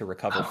ability to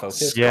recover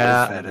focus.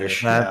 Yeah,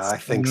 fetish. Yeah, I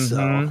think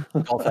so.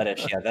 Skull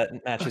fetish, yeah,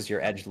 that matches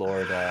your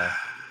edgelord.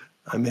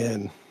 I'm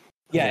in.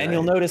 Yeah, and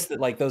you'll notice that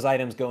like those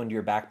items go into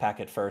your backpack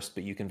at first,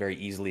 but you can very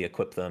easily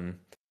equip them.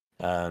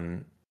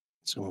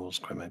 Consumables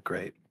equipment,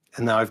 great.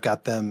 And now I've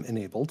got them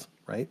enabled,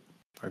 right?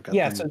 I've got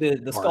Yeah, them so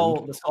the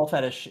armed. skull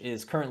fetish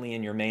is currently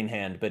in your main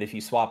hand, but if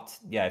you swapped,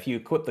 yeah, if you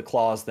equip the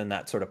claws, then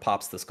that sort of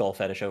pops the skull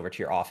fetish over to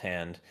your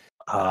offhand.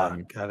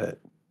 Got it.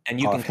 And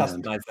you can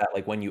Offhand. customize that,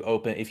 like when you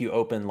open, if you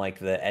open like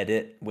the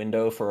edit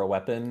window for a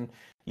weapon,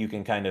 you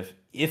can kind of,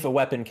 if a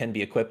weapon can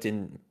be equipped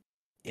in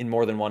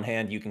more than one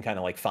hand, you can kind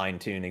of like fine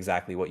tune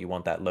exactly what you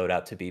want that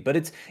loadout to be. But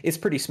it's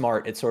pretty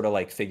smart. It sort of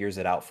like figures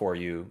it out for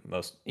you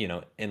most,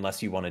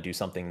 unless you want to do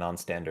something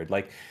non-standard.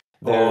 Like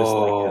there's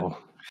like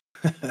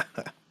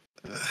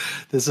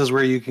This is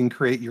where you can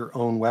create your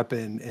own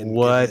weapon and give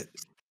What? it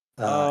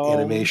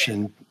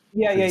animation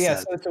Yeah.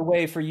 preset. So it's a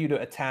way for you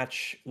to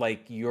attach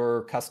like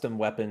your custom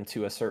weapon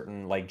to a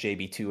certain like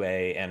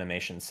JB2A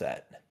animation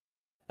set.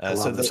 I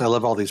love this. I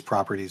love all these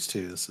properties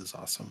too. This is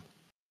awesome.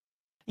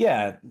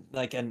 Yeah,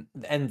 like and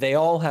they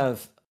all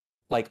have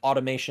like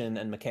automation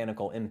and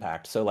mechanical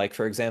impact. So like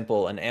for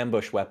example, an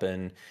ambush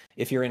weapon,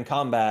 if you're in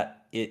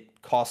combat,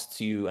 it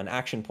costs you an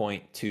action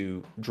point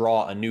to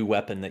draw a new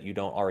weapon that you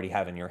don't already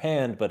have in your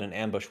hand, but an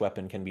ambush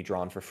weapon can be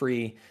drawn for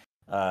free.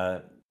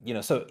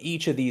 So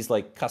each of these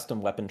like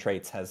custom weapon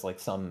traits has like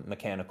some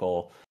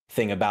mechanical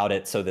thing about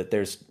it so that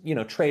there's,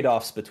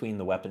 trade-offs between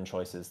the weapon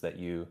choices that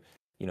you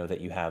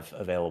have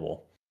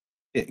available.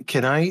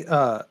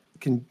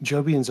 Can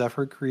Joby and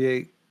Zephyr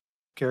create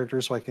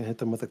characters so I can hit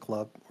them with a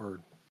club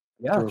or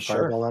throw a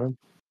fireball at them?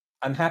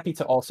 I'm happy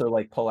to also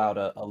like pull out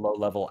a low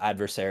level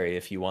adversary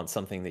if you want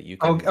something that you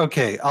can.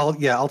 Okay,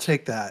 I'll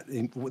take that.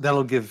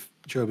 That'll give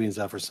Joby and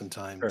Zephyr some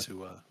time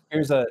to.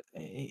 Here's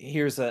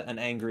an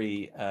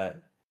angry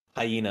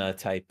hyena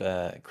type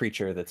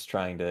creature that's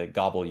trying to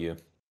gobble you.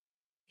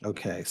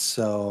 Okay,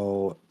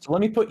 so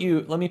let me put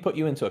you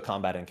into a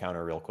combat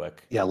encounter real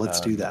quick. Yeah, let's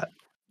do that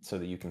so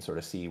that you can sort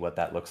of see what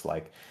that looks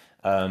like.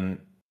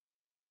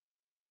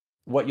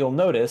 What you'll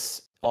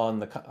notice on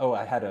the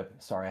I had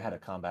a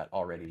combat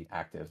already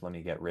active. Let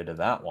me get rid of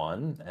that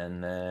one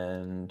and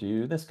then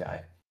do this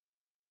guy.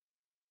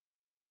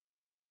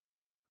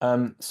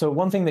 So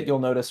one thing that you'll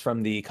notice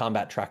from the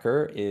combat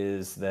tracker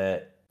is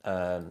that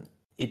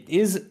it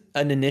is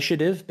an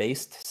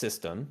initiative-based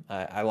system.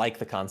 I like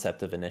the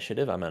concept of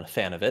initiative. I'm a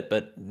fan of it,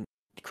 but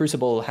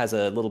Crucible has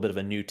a little bit of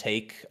a new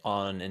take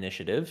on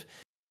initiative.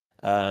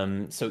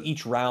 So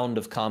each round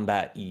of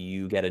combat,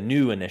 you get a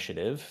new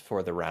initiative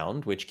for the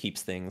round, which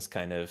keeps things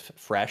kind of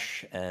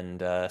fresh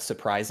and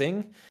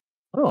surprising.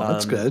 Oh,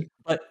 that's good.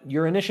 But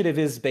your initiative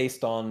is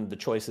based on the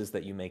choices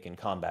that you make in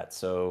combat.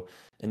 So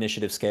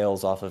initiative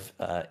scales off of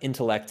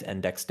intellect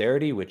and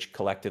dexterity, which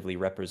collectively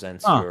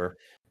represents your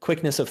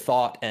quickness of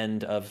thought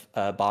and of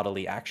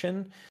bodily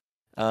action.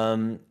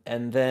 And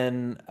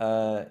then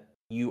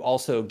you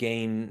also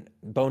gain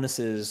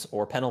bonuses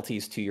or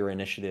penalties to your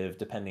initiative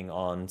depending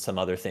on some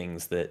other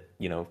things that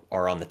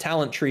are on the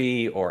talent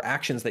tree or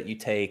actions that you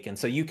take. And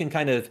so you can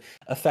kind of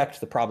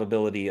affect the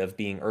probability of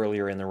being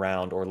earlier in the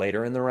round or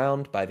later in the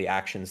round by the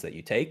actions that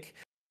you take.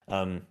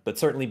 But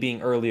certainly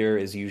being earlier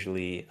is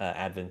usually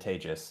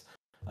advantageous.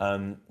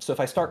 So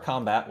if I start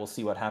combat, we'll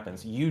see what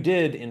happens. You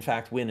did, in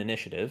fact, win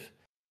initiative.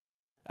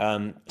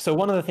 So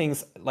one of the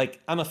things,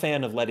 like, I'm a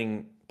fan of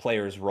letting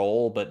players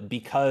roll, but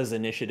because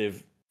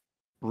initiative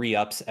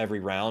re-ups every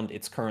round,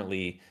 it's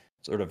currently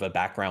sort of a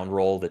background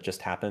roll that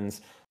just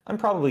happens. I'm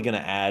probably going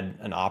to add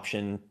an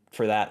option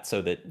for that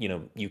so that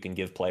you can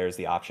give players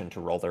the option to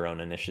roll their own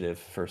initiative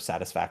for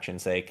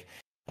satisfaction's sake.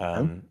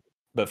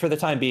 But for the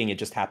time being, it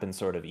just happens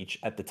sort of each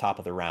at the top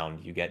of the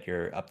round. You get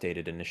your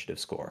updated initiative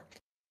score.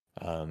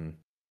 What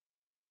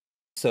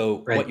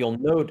you'll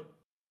note.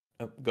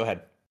 Oh, go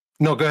ahead.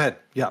 No, go ahead.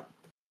 Yeah.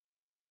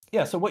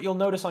 Yeah. So what you'll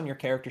notice on your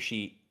character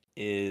sheet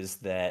is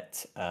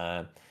that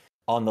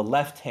on the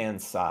left-hand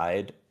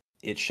side,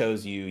 it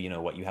shows you,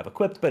 what you have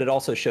equipped, but it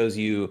also shows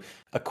you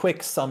a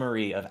quick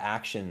summary of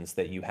actions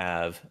that you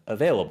have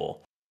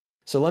available.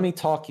 So let me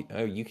talk.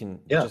 You can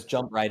just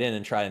jump right in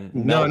and try and.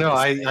 No,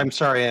 I'm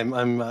sorry.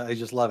 I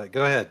just love it.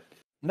 Go ahead.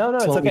 No,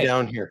 Slow it's okay. me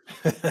down here.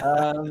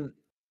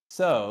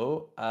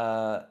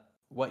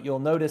 What you'll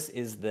notice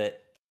is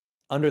that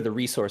under the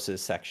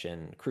resources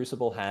section,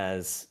 Crucible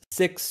has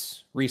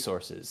 6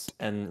 resources,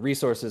 and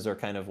resources are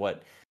kind of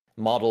what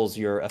models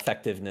your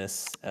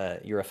effectiveness,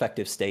 your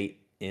effective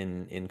state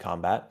in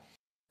combat.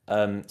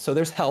 So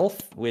there's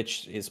health,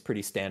 which is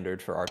pretty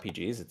standard for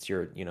RPGs. It's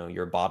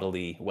your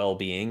bodily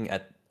well-being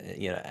at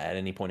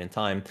any point in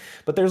time.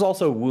 But there's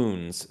also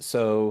wounds.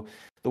 So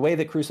the way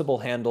that Crucible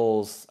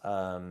handles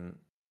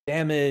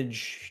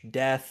damage,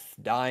 death,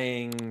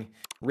 dying,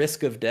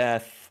 risk of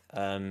death,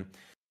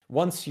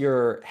 once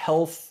your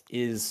health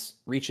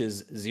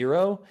reaches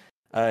 0,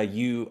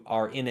 you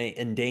are in an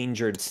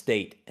endangered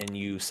state and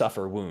you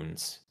suffer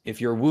wounds. If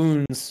your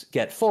wounds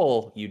get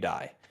full, you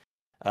die.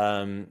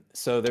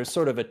 So there's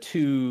sort of a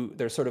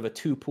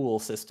two pool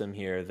system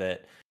here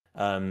that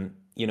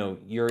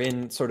you're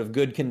in sort of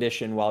good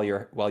condition while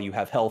you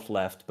have health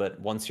left, but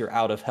once you're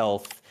out of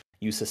health,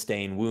 you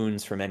sustain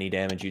wounds from any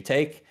damage you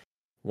take.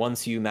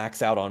 Once you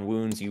max out on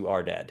wounds, you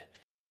are dead.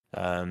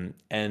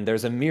 And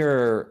there's a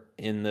mirror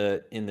in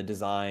the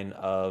design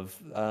of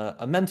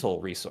a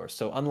mental resource.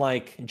 So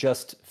unlike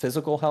just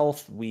physical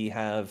health, we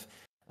have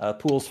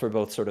pools for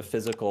both sort of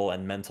physical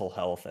and mental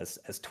health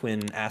as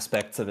twin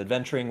aspects of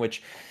adventuring,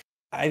 which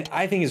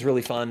I think is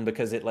really fun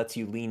because it lets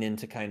you lean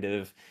into kind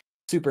of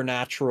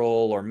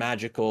supernatural or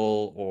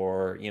magical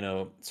or, you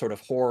know, sort of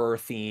horror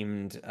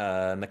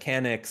themed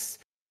mechanics,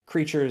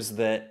 creatures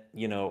that,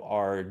 you know,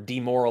 are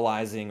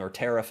demoralizing or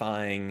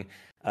terrifying.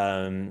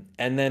 And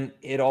then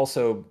it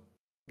also,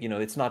 you know,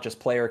 it's not just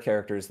player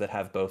characters that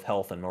have both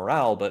health and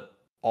morale, but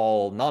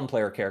all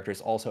non-player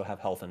characters also have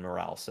health and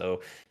morale.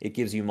 So it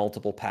gives you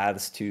multiple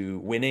paths to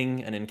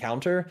winning an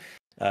encounter.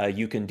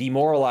 You can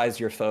demoralize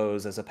your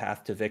foes as a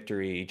path to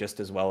victory just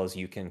as well as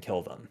you can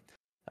kill them.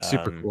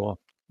 Super cool.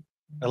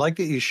 I like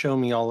that you show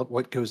me all of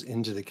what goes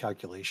into the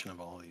calculation of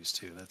all of these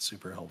too. That's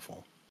super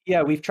helpful.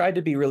 Yeah, we've tried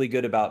to be really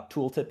good about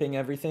tool tipping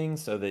everything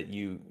so that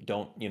you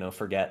don't, you know,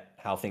 forget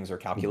how things are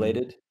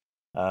calculated.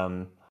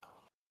 Awesome.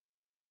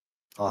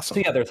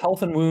 So yeah, there's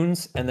health and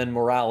wounds, and then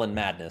morale and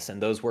madness,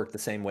 and those work the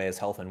same way as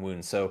health and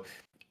wounds. So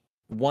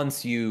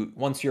once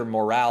your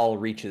morale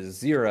reaches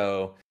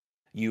 0,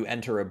 you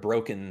enter a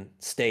broken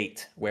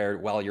state where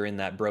while you're in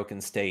that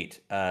broken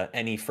state,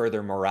 any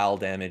further morale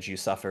damage you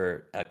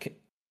suffer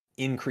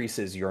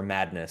increases your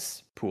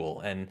madness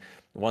pool. And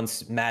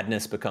once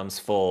madness becomes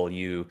full,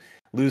 you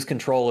lose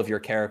control of your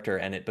character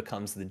and it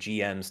becomes the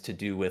GM's to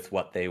do with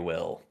what they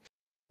will.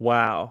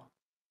 Wow.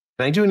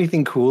 Can I do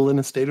anything cool in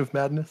a state of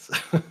madness?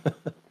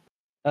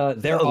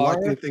 There unlock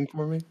are anything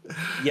for me?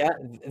 Yeah,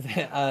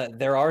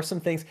 there are some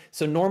things.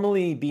 So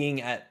normally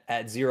being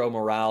at 0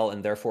 morale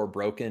and therefore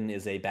broken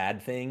is a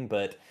bad thing,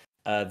 but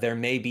there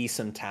may be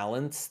some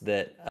talents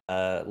that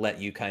let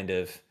you kind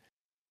of,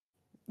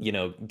 you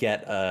know,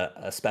 get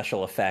a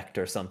special effect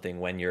or something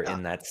when you're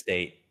in that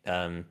state.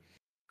 Cool.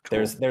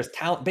 There's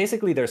talent.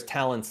 Basically, there's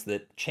talents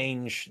that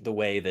change the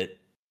way that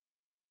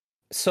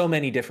so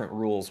many different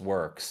rules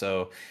work.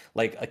 So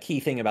like a key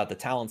thing about the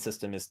talent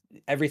system is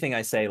everything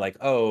I say, like,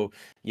 oh,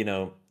 you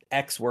know,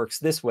 X works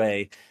this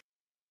way.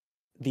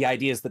 The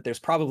idea is that there's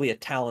probably a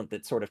talent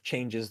that sort of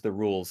changes the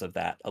rules of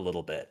that a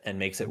little bit and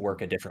makes it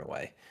work a different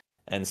way.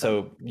 And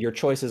so your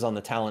choices on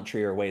the talent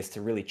tree are ways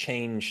to really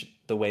change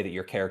the way that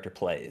your character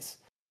plays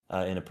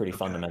in a pretty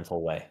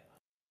fundamental way.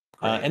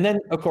 And then,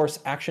 of course,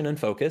 action and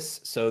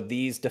focus. So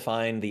these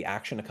define the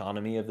action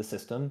economy of the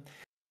system.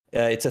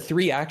 It's a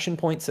 3 action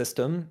point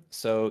system.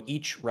 So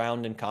each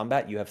round in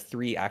combat, you have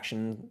 3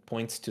 action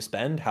points to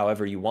spend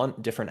however you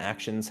want. Different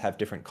actions have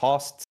different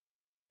costs.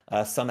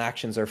 Some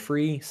actions are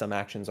free, some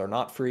actions are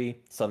not free,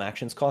 some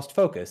actions cost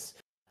focus.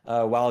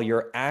 While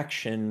your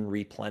action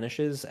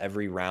replenishes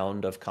every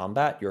round of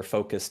combat, your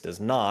focus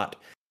does not.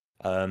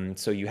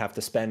 So you have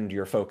to spend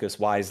your focus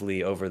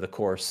wisely over the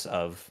course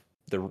of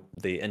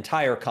the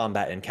entire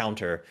combat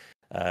encounter.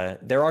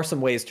 There are some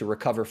ways to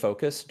recover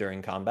focus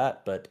during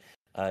combat, but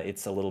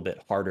it's a little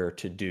bit harder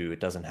to do.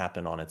 It doesn't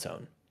happen on its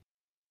own.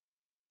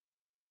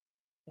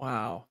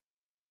 Wow.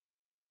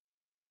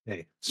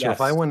 Okay, so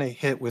if I want to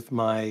hit with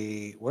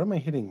my, what am I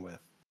hitting with?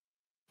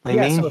 My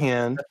Yeah, main so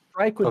hand. a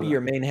strike would be your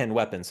main hand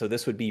weapon. So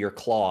this would be your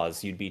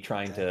claws. You'd be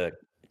trying to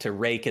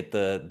rake at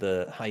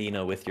the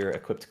hyena with your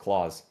equipped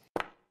claws.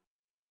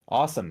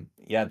 Awesome.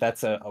 Yeah,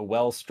 that's a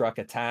well struck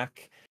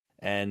attack,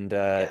 and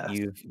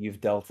you've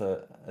dealt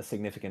a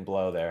significant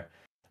blow there.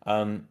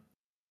 I'm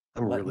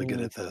really good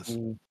at this.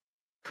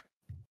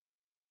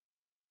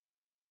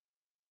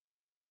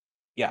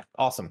 Yeah,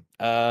 awesome.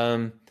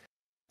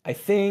 I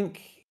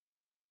think,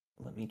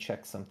 let me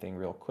check something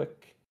real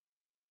quick.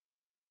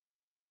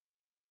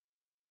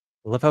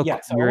 I love how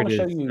so clear I it want to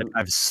show is you. that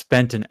I've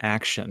spent an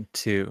action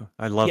too.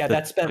 I love that.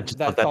 That's I just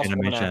love that that costs 1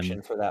 animation.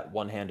 action for that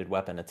one-handed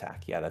weapon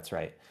attack. Yeah, that's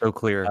right. So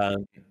clear.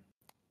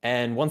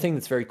 And one thing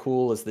that's very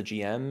cool as the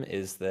GM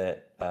is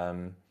that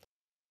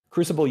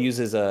Crucible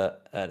uses a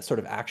sort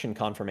of action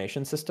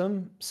confirmation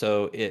system.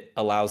 So it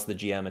allows the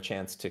GM a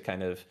chance to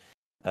kind of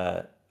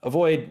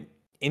avoid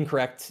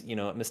incorrect, you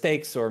know,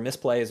 mistakes or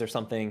misplays or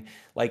something.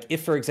 Like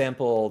if, for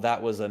example,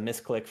 that was a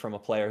misclick from a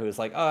player who was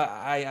like, oh,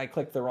 I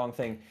clicked the wrong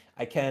thing,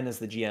 I can, as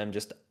the GM,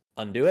 just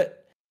undo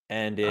it.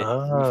 And it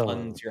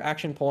refunds your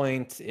action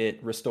point.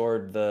 It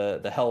restored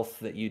the health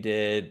that you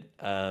did.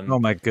 Oh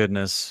my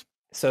goodness.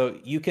 So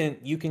you can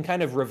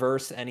kind of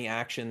reverse any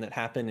action that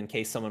happened in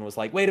case someone was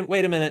like, wait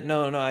a minute,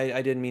 no,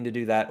 I didn't mean to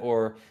do that.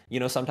 Or, you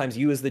know, sometimes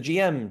you as the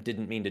GM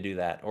didn't mean to do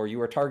that, or you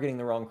were targeting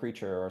the wrong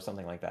creature or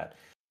something like that.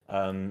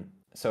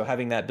 So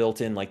having that built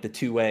in, like the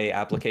 2-way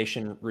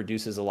application,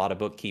 reduces a lot of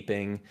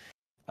bookkeeping.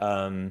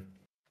 I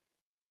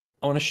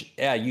want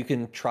to, you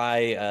can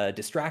try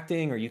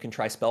distracting, or you can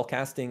try spell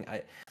casting.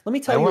 Let me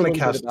tell you a little bit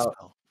about.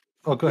 Spell.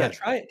 Oh, go ahead.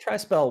 Try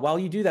spell. While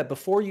you do that,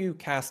 before you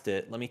cast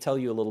it, let me tell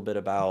you a little bit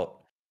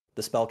about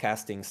the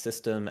spellcasting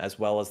system as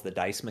well as the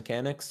dice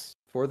mechanics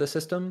for the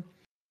system.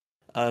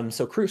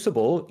 So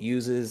Crucible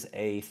uses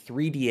a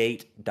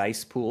 3d8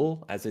 dice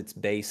pool as its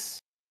base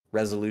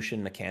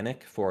resolution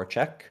mechanic for a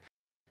check.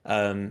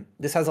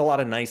 This has a lot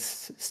of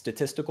nice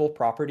statistical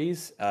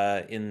properties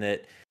in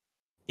that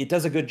it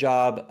does a good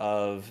job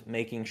of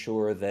making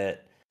sure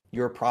that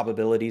your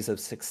probabilities of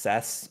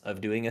success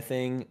of doing a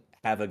thing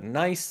have a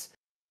nice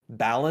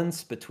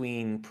balance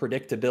between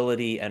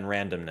predictability and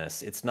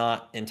randomness. It's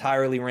not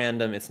entirely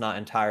random, it's not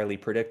entirely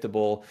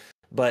predictable,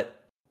 but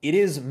it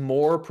is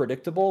more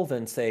predictable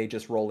than, say,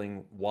 just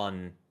rolling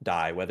one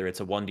die, whether it's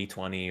a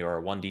 1d20 or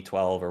a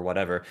 1d12 or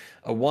whatever.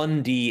 A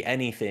 1d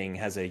anything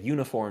has a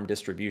uniform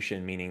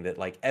distribution, meaning that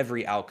like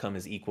every outcome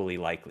is equally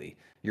likely.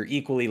 You're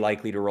equally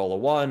likely to roll a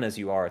 1 as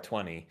you are a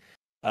 20.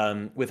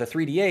 With a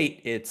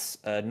 3d8, it's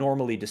a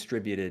normally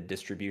distributed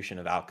distribution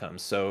of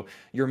outcomes. So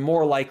you're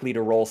more likely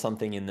to roll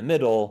something in the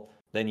middle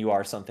than you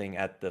are something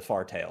at the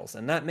far tails.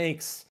 And that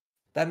makes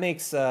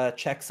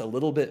checks a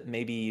little bit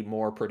maybe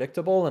more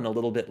predictable and a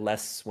little bit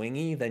less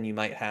swingy than you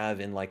might have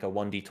in like a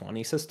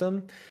 1d20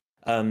 system.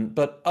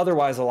 But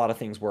otherwise, a lot of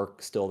things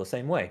work still the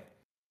same way.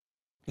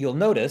 You'll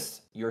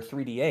notice your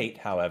 3d8,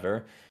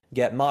 however,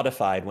 get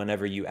modified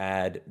whenever you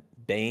add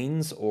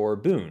banes or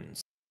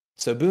boons.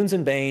 So boons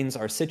and banes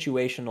are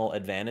situational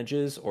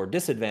advantages or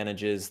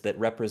disadvantages that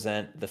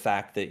represent the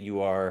fact that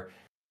you are,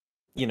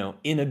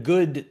 in a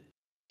good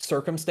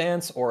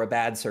circumstance or a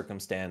bad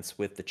circumstance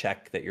with the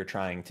check that you're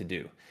trying to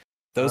do.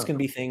 Those can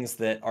be things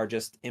that are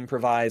just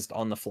improvised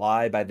on the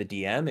fly by the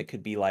DM. It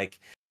could be like,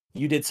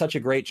 you did such a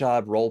great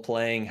job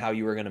role-playing how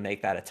you were going to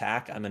make that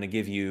attack. I'm going to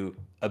give you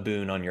a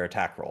boon on your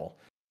attack roll.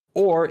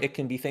 Or it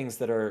can be things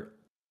that are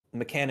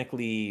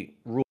mechanically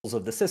rules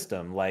of the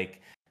system,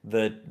 like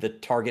the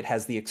target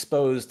has the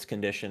exposed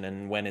condition,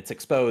 and when it's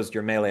exposed,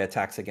 your melee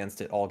attacks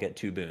against it all get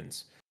 2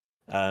 boons.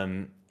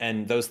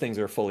 And those things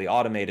are fully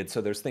automated.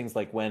 So there's things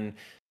like when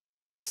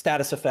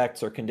status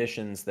effects or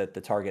conditions that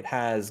the target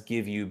has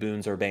give you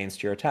boons or banes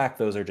to your attack,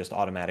 those are just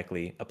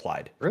automatically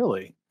applied.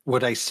 Really?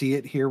 Would I see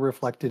it here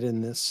reflected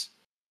in this?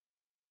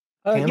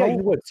 Yeah,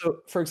 you would. So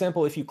for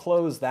example, if you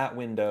close that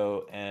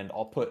window, and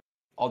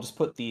I'll just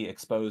put the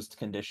exposed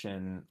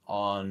condition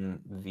on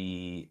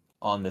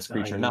this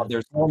creature. Now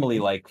there's normally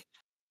like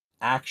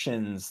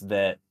actions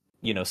that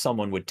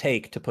someone would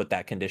take to put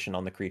that condition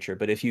on the creature,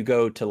 but if you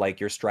go to like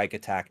your strike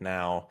attack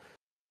now,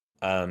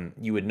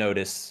 you would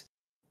notice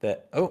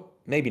that,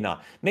 maybe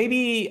not.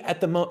 Maybe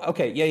at the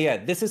okay, yeah,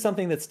 this is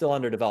something that's still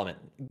under development.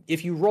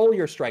 If you roll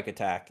your strike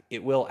attack,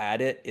 it will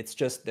add it. It's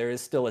just there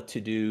is still a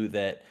to-do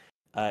that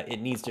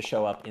it needs to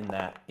show up in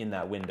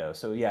that window.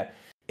 So yeah,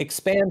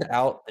 expand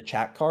out the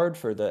chat card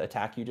for the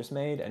attack you just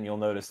made, and you'll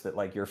notice that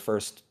like your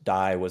first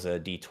die was a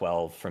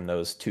D12 from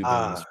those 2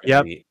 boons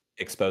for the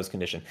exposed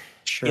condition.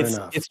 Sure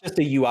enough. It's just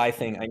a UI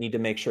thing. I need to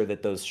make sure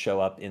that those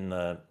show up in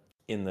the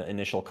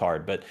initial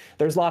card, but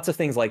there's lots of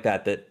things like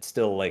that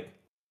still like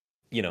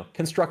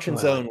construction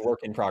zone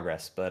work in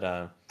progress. But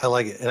I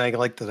like it, and I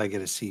like that I get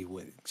to see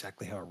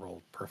exactly how it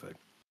rolled.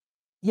 Perfect.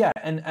 Yeah,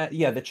 and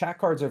the chat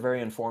cards are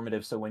very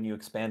informative. So when you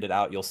expand it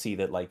out, you'll see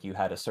that like you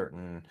had a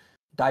certain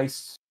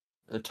dice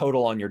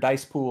total on your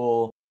dice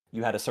pool.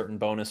 You had a certain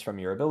bonus from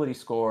your ability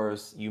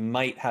scores. You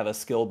might have a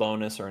skill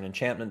bonus or an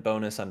enchantment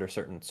bonus under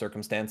certain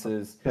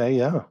circumstances. Okay,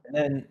 yeah. And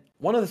then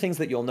one of the things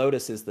that you'll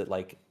notice is that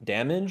like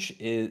damage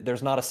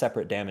there's not a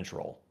separate damage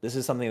roll. This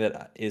is something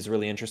that is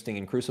really interesting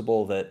in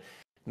Crucible that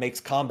makes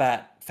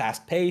combat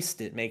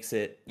fast-paced. It makes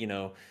it,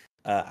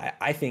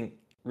 I think,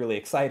 really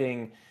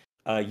exciting.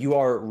 You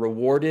are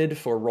rewarded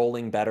for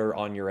rolling better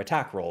on your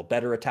attack roll.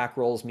 Better attack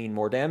rolls mean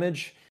more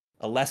damage.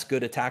 A less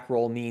good attack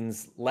roll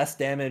means less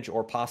damage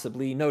or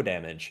possibly no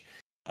damage.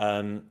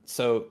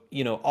 So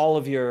all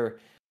of your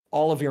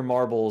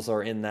marbles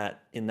are in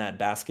that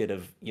basket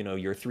of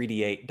your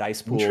 3d8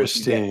 dice pool.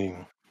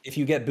 Interesting. If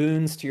you get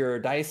boons to your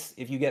dice,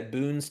 if you get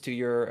boons to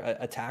your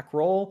attack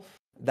roll,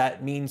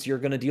 that means you're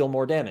going to deal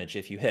more damage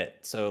if you hit.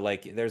 So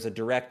like there's a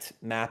direct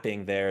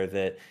mapping there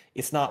that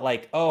it's not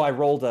like, I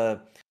rolled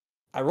a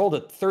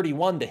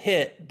 31 to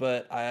hit,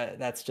 but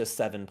that's just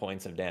 7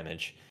 points of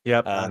damage.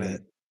 Yep. Got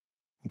it.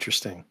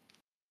 Interesting.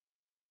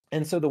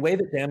 And so the way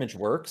that damage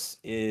works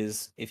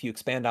is if you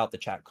expand out the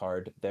chat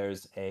card,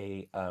 there's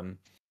an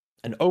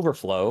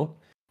overflow,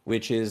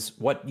 which is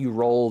what you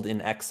rolled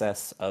in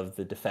excess of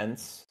the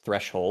defense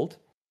threshold.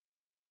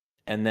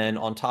 And then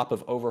on top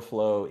of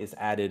overflow is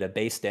added a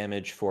base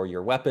damage for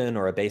your weapon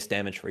or a base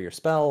damage for your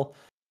spell.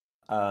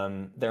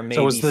 So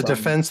was the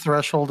defense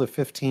threshold of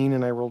 15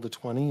 and I rolled a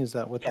 20? Is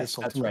that what this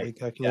ultimately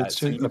calculates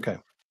to? Okay.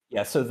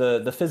 Yeah, so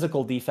the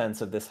physical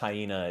defense of this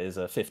hyena is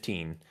a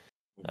 15.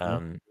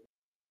 So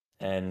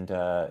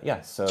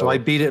I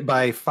beat it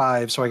by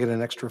 5, so I get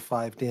an extra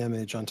 5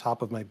 damage on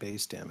top of my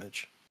base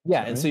damage.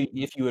 Yeah, and so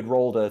if you had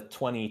rolled a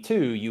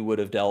 22, you would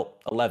have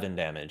dealt 11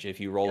 damage. If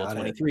you roll a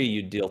 23,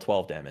 you'd deal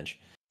 12 damage.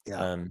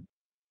 Yeah.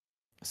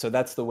 So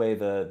that's the way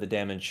the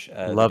damage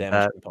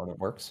component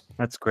works.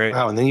 That's great.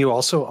 Wow, and then you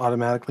also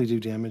automatically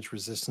do damage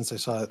resistance. I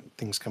saw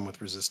things come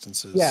with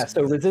resistances. Yeah,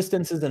 so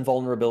resistances and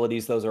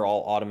vulnerabilities, those are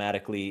all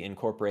automatically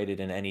incorporated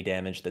in any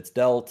damage that's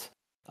dealt.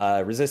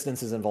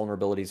 Resistances and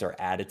vulnerabilities are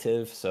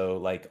additive. So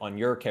like on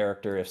your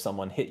character, if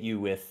someone hit you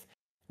with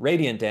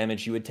radiant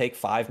damage, you would take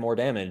 5 more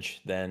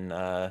damage than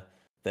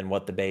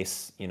what the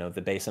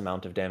base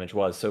amount of damage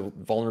was. So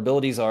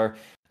vulnerabilities are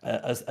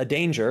a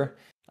danger.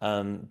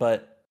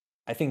 but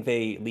I think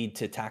they lead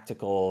to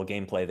tactical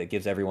gameplay that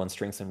gives everyone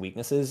strengths and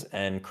weaknesses,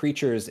 and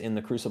creatures in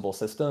the Crucible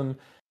system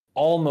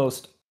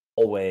almost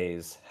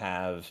always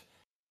have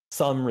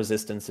some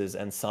resistances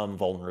and some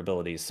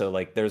vulnerabilities. So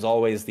like there's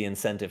always the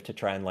incentive to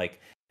try and like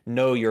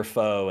know your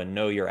foe and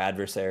know your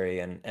adversary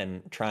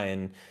and try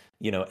and,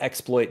 you know,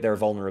 exploit their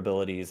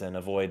vulnerabilities and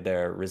avoid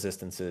their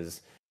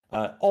resistances.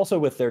 Also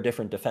with their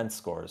different defense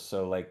scores.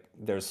 So like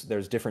there's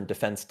different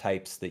defense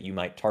types that you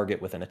might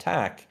target with an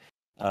attack.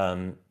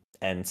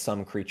 And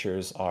some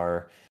creatures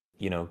are,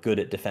 you know, good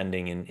at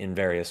defending in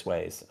various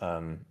ways.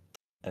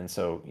 And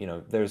so, you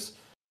know, there's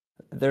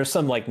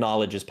some like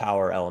knowledge is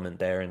power element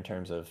there in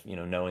terms of, you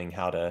know, knowing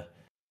how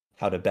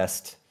to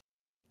best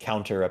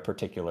counter a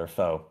particular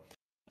foe.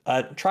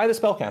 Try the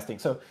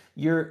spellcasting. So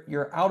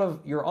you're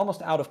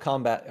almost out of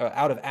combat,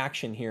 out of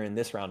action here in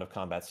this round of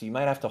combat. So you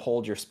might have to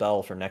hold your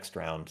spell for next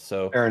round.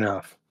 So Fair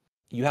enough.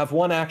 you have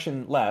one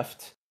action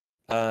left.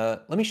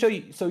 Let me show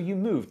you. So you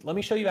moved. Let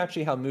me show you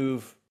actually how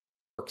move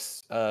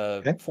works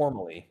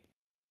formally.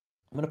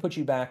 I'm going to put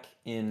you back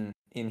in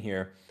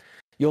here.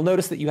 You'll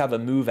notice that you have a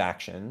move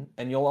action,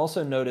 and you'll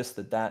also notice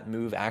that that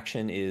move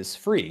action is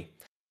free.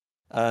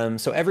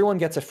 So everyone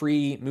gets a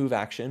free move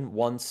action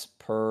once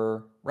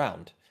per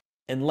round,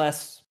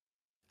 unless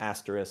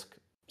asterisk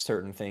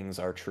certain things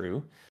are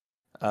true,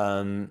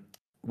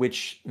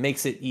 which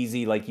makes it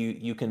easy. Like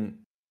you can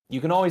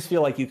always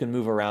feel like you can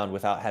move around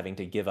without having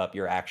to give up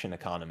your action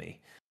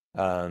economy.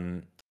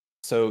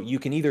 So you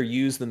can either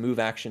use the move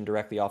action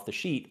directly off the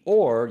sheet,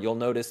 or you'll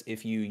notice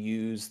if you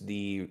use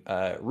the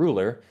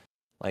ruler,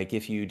 like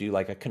if you do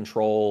like a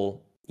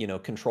control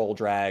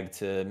drag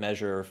to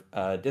measure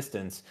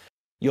distance,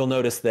 you'll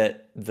notice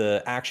that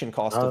the action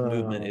cost of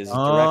movement is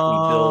directly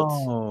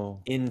built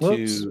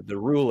into the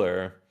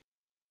ruler.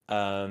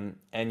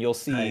 And you'll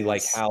see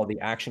like how the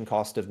action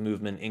cost of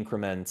movement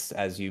increments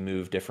as you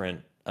move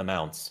different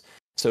amounts.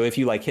 So if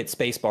you like hit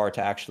spacebar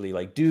to actually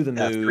like do the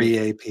move,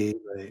 3 AP,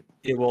 right?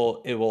 It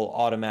will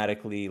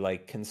automatically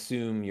like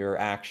consume your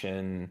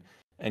action,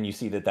 and you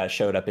see that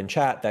showed up in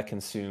chat. That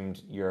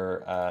consumed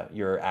your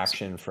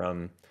action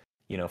from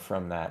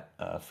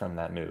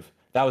that move.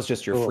 That was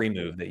just your free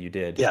move that you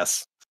did.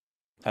 Yes.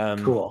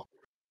 Cool.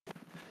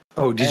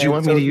 Oh, did you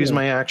want me to use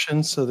my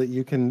action so that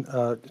you can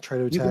try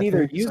to attack me? You can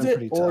either use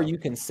it or you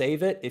can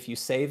save it. If you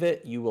save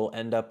it, you will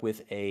end up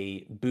with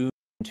a boon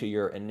to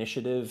your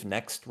initiative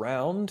next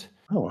round.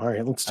 Oh, all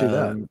right. Let's do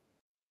that.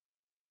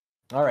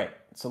 All right.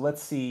 So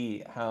let's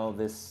see how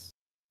this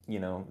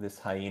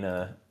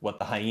hyena, what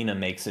the hyena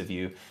makes of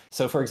you.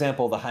 So for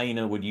example, the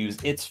hyena would use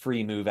its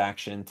free move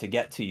action to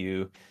get to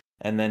you,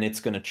 and then it's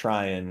going to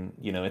try and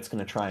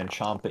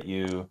chomp at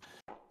you.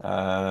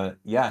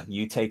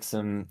 You take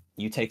some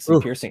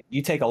piercing.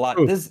 You take a lot.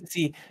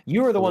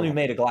 You were the one who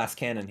made a glass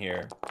cannon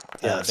here.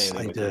 Yes,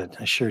 I did.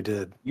 I sure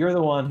did. You're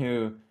the one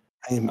who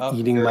I am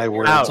eating my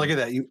words. Look at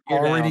that. You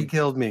already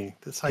killed me.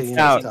 This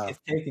hyena it's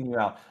taking you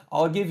out.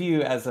 I'll give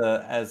you as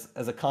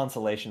a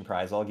consolation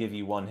prize. I'll give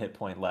you 1 hit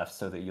point left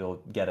so that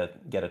you'll get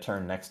a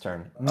turn next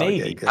turn.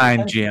 Maybe.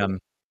 I'm GM.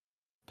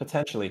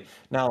 Potentially.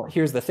 Now,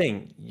 here's the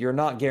thing. You're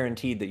not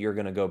guaranteed that you're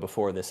going to go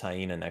before this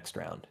hyena next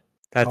round.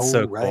 That's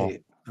so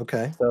right. Cool.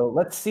 Okay. So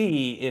let's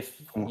see if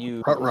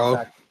you.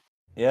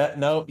 Yeah.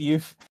 No.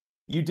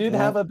 You did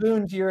have a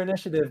boon to your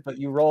initiative, but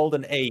you rolled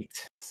an 8.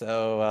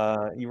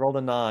 So you rolled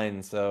a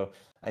 9. So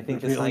I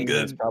think this hyena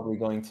is probably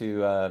going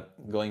to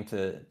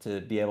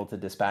be able to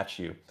dispatch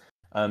you.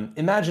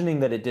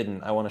 Imagining that it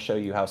didn't, I want to show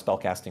you how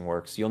spellcasting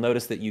works. You'll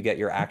notice that you get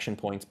your action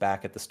points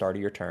back at the start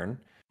of your turn.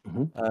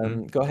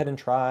 Go ahead and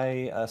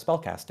try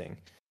spellcasting.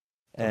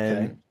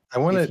 And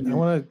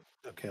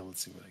okay,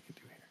 let's see what I can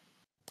do here.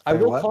 I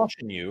will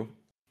caution you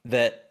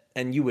that,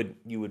 and you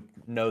would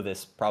know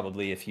this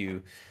probably if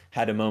you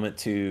had a moment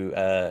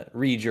to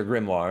read your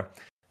grimoire,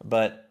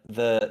 but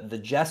the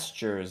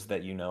gestures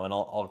that you know, and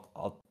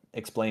I'll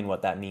explain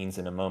what that means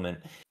in a moment.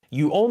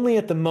 You only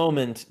at the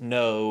moment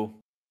know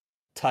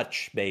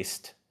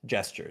touch-based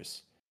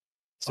gestures.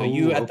 So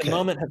you at the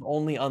moment have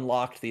only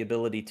unlocked the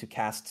ability to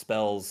cast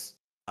spells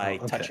by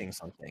touching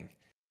something.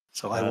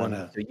 So I want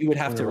to. So you would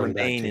have to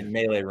remain in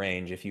melee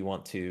range if you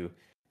want to.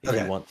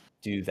 You want to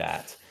do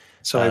that.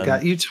 So I've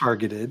got you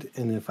targeted,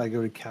 and if I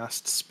go to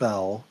cast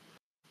spell,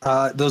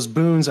 those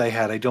boons I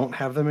had, I don't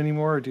have them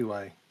anymore, or do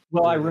I?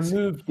 Well, I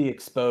removed the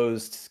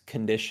exposed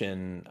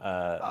condition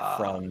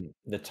from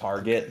the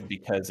target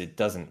because it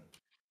doesn't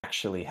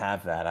actually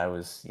have that. I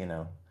was,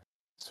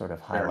 sort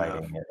of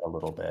highlighting it a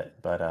little bit,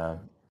 but.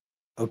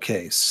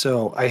 Okay,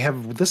 so I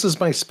have. This is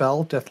my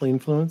spell, Deathly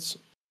Influence.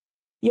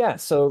 Yeah,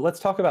 so let's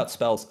talk about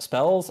spells.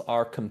 Spells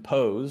are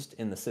composed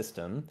in the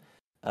system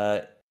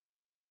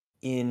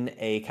in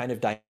a kind of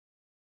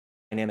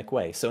dynamic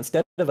way. So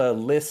instead of a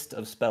list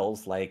of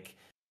spells like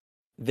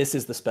this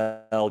is the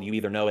spell, you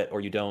either know it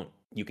or you don't,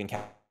 you can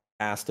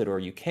cast it or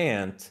you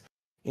can't.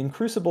 In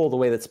Crucible, the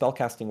way that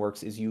spellcasting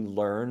works is you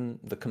learn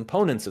the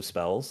components of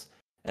spells,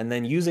 and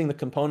then using the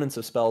components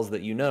of spells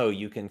that you know,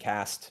 you can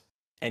cast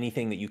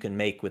anything that you can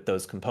make with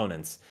those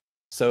components.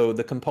 So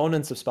the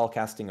components of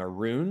spellcasting are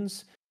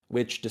runes,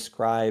 which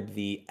describe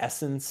the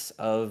essence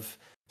of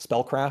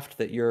spellcraft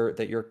that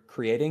you're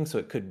creating. So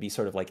it could be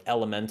sort of like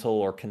elemental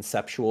or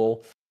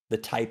conceptual, the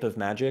type of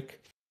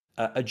magic.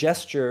 A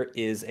gesture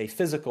is a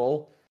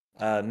physical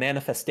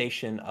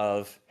manifestation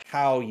of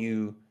how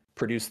you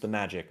produce the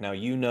magic. Now,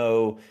 you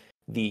know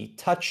the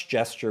touch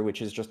gesture,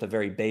 which is just a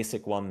very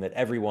basic one that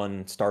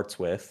everyone starts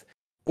with,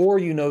 or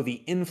you know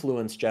the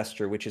influence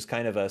gesture, which is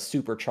kind of a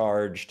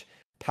supercharged,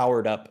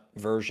 powered up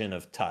version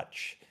of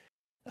touch.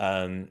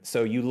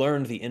 So you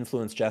learned the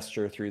influence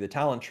gesture through the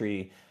talent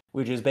tree,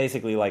 which is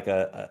basically like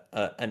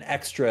an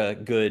extra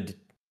good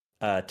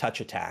touch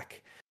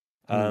attack.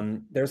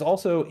 There's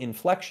also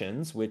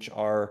inflections, which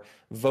are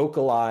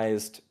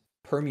vocalized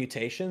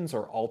permutations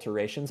or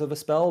alterations of a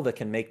spell that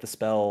can make the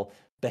spell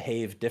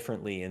behave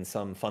differently in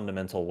some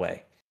fundamental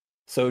way.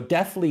 So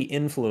Deathly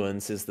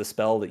Influence is the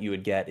spell that you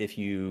would get if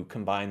you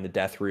combine the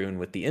Death Rune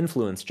with the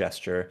influence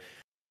gesture.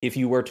 If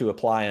you were to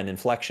apply an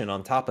inflection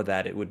on top of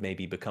that, it would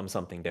maybe become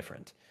something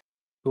different.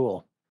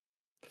 Cool.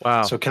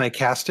 Wow. So can I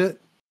cast it?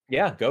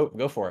 Yeah,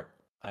 go for it.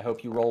 I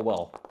hope you roll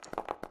well.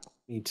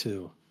 Me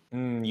too.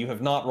 You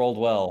have not rolled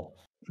well.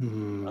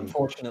 Mm.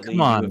 Unfortunately,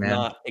 Come on, you have man.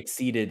 not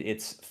exceeded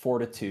its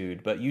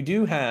fortitude, but you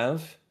do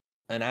have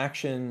an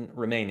action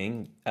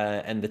remaining,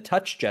 and the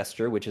touch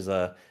gesture, which is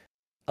a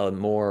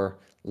more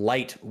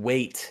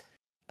lightweight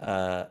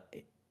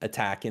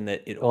attack in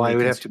that it only I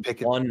would have to consumes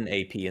pick it. 1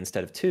 AP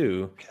instead of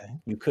 2. Okay.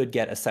 You could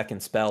get a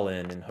second spell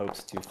in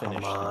hopes to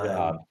finish Come the on.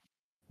 job.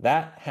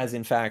 That has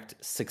in fact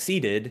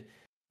succeeded.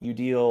 You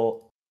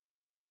deal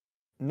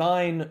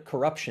 9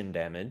 corruption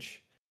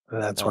damage.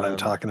 That's what I'm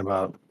talking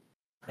about.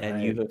 And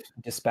Right. you have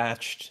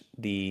dispatched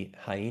the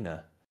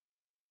hyena.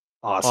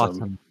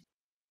 Awesome.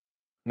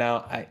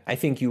 Now, I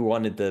think you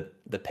wanted the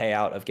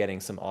payout of getting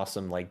some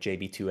awesome like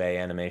JB2A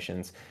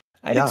animations.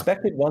 I'd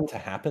expected one to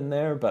happen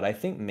there, but I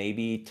think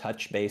maybe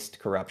touch-based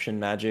corruption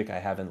magic. I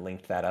haven't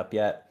linked that up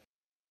yet.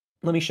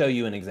 Let me show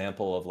you an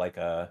example of let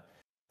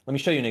me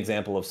show you an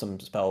example of some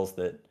spells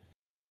that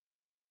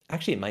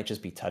actually it might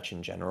just be touch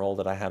in general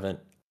that I haven't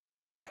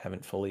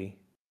fully.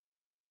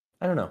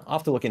 I don't know. I'll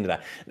have to look into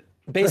that.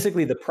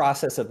 Basically, the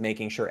process of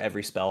making sure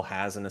every spell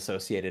has an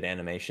associated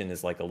animation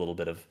is like a little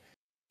bit of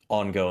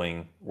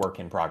ongoing work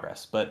in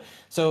progress. But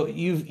so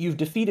you've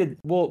defeated.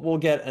 We'll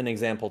get an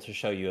example to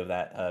show you of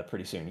that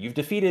pretty soon. You've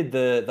defeated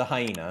the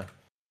hyena.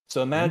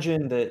 So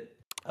imagine that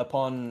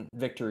upon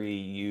victory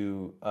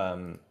you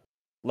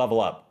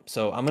level up.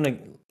 So I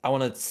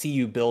want to see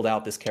you build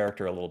out this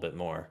character a little bit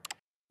more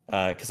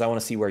because I want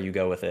to see where you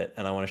go with it,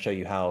 and I want to show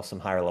you how some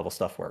higher level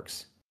stuff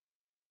works.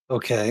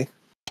 Okay.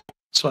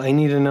 So I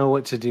need to know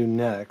what to do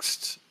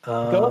next.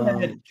 Go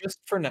ahead,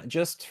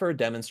 just for a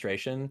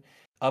demonstration,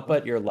 up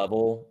at your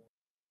level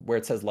where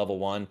it says level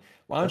 1.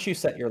 Why don't you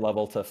set your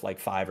level to like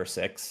 5 or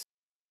 6?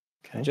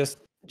 Okay.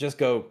 Just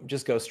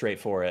go straight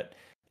for it.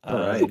 All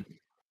right.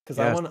 Because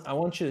I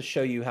want you to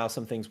show you how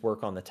some things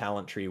work on the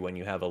talent tree when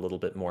you have a little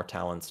bit more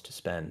talents to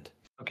spend.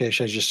 Okay,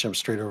 should I just jump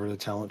straight over to the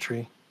talent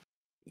tree?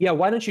 Yeah,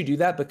 why don't you do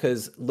that?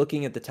 Because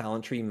looking at the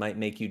talent tree might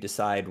make you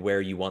decide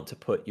where you want to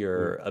put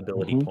your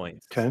ability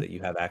points that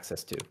you have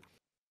access to.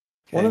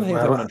 One of the things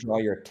I want to draw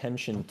your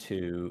attention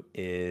to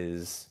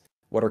is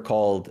what are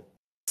called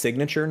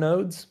signature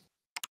nodes.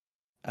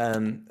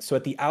 So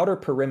at the outer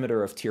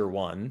perimeter of tier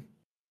 1,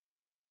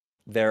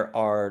 there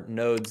are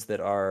nodes that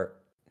are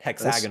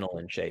hexagonal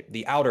in shape.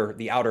 The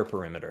outer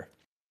perimeter.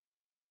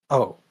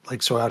 Oh,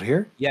 like so out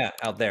here? Yeah,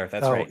 out there.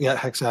 That's right. Yeah,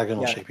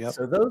 hexagonal shape. Yep.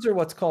 So those are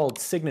what's called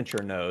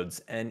signature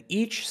nodes, and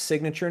each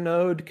signature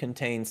node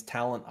contains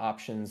talent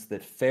options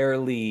that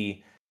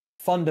fairly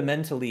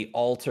fundamentally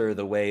alter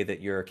the way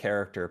that your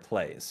character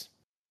plays.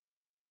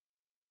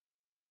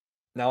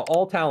 Now,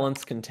 all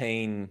talents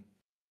contain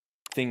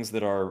things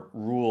that are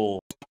rule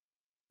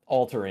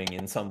altering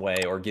in some way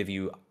or give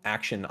you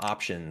action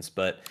options,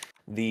 but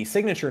the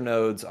signature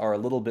nodes are a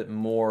little bit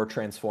more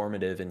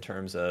transformative in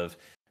terms of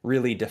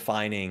really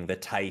defining the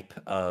type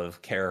of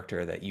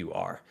character that you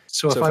are.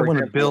 So if I want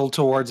to build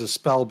towards a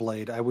spell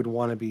blade, I would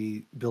want to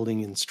be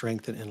building in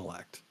strength and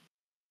intellect.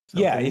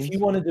 Yeah, if you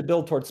wanted to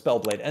build towards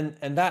Spellblade,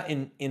 and that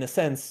in a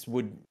sense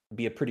would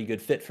be a pretty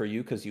good fit for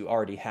you because you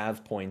already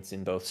have points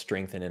in both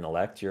strength and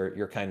intellect.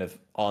 You're kind of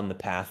on the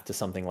path to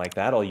something like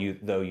that,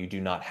 though you do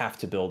not have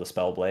to build a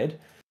Spellblade.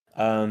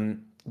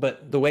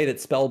 But the way that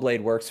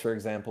Spellblade works, for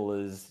example,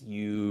 is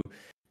you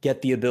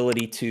get the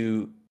ability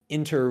to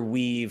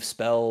interweave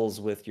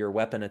spells with your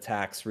weapon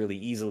attacks really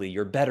easily.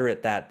 You're better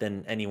at that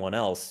than anyone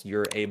else.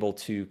 You're able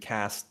to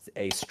cast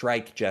a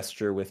strike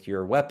gesture with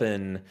your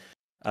weapon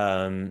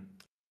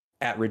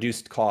at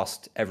reduced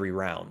cost every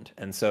round.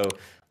 And so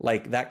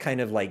like that kind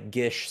of like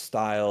Gish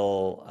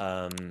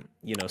style,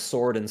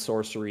 sword and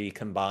sorcery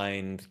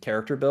combined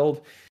character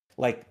build,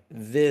 like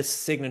this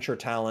signature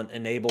talent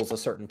enables a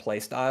certain play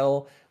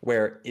style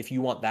where if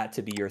you want that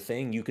to be your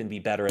thing, you can be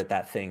better at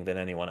that thing than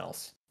anyone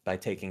else by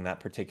taking that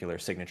particular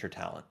signature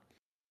talent.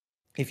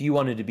 If you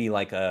wanted to be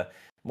like a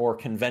more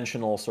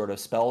conventional sort of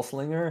spell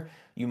slinger,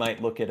 you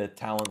might look at a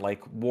talent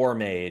like War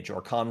Mage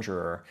or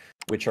Conjurer,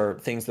 which are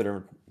things that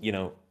are,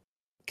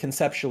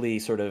 conceptually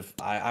sort of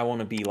I want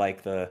to be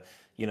like the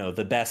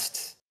the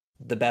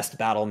best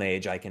battle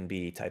mage I can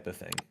be type of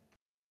thing.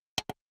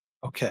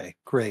 Okay,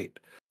 great.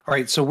 All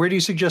right, so where do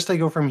you suggest I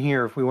go from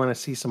here if we want to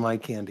see some eye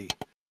candy?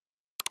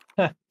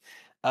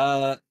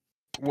 Do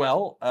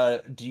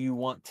you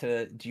want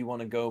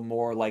to go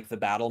more like the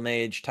battle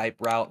mage type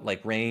route,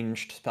 like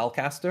ranged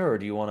spellcaster, or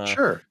do you want to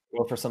Sure.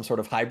 go for some sort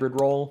of hybrid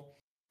role?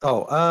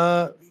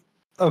 Oh,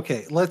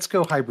 okay, let's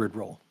go hybrid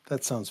role.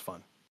 That sounds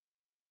fun.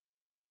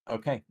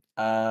 Okay.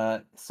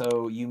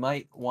 So you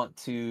might want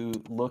to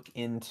look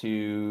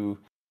into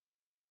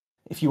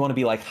if you want to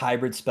be like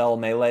hybrid spell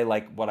melee,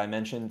 like what I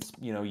mentioned.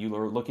 You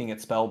were looking at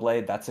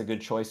Spellblade. That's a good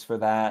choice for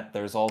that.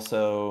 There's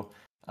also,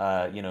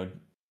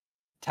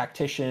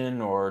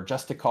 Tactician or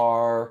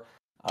Justicar,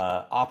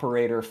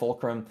 Operator,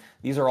 Fulcrum.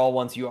 These are all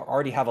ones you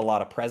already have a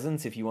lot of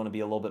presence. If you want to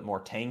be a little bit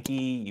more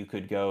tanky, you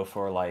could go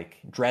for like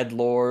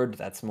Dreadlord.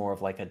 That's more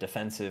of like a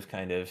defensive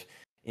kind of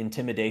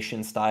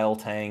intimidation style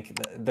tank.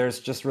 There's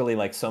just really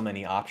like so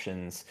many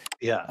options.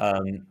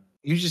 Yeah.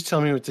 You just tell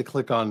me what to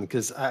click on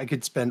because I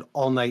could spend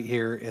all night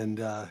here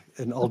and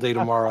all day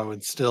tomorrow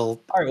and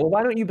still. All right. Well,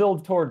 why don't you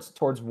build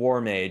towards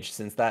War Mage,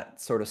 since that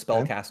sort of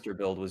spellcaster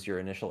build was your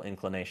initial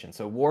inclination?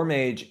 So War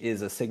Mage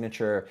is a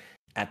signature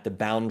at the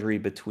boundary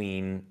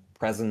between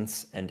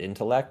presence and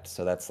intellect.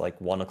 So that's like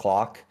 1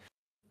 o'clock.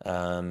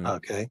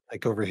 Okay,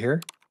 like over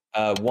here.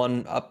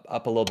 One up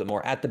a little bit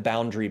more at the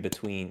boundary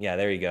between. Yeah,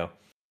 there you go.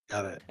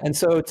 Got it. And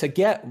so to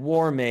get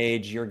War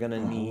Mage, you're going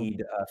to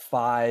need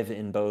 5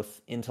 in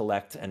both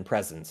intellect and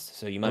presence.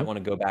 So you might want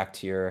to go back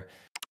to your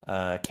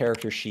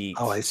character sheet.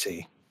 Oh, I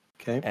see.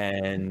 Okay.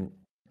 And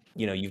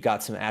you've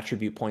got some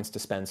attribute points to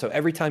spend. So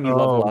every time you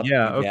level up,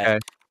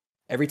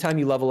 every time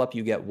you level up,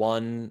 you get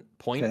 1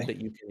 point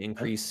that you can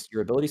increase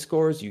your ability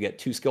scores. You get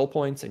 2 skill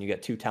points and you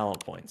get 2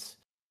 talent points.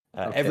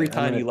 Every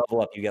time you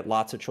level up, you get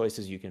lots of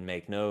choices you can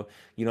make. No,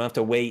 you don't have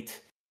to wait.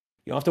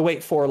 You don't have to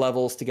wait 4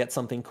 levels to get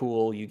something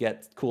cool. You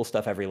get cool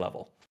stuff every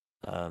level.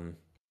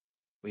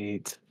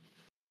 Sweet.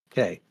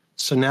 Okay,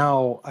 so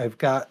now I've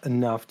got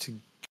enough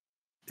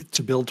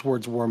to build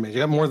towards War Mage. I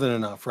got more than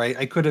enough, right?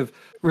 I could have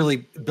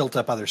really built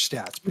up other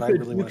stats, but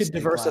you could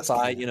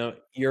diversify.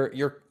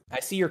 I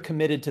see you're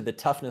committed to the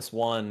toughness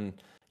 1.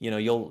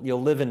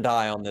 You'll live and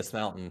die on this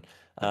mountain.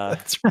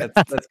 That's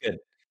good.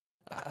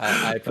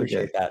 I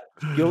appreciate that.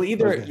 You'll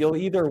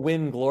either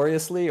win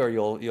gloriously or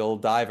you'll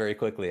die very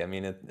quickly. I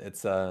mean,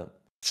 it's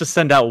just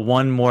send out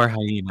one more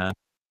hyena.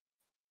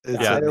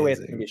 Either way, it's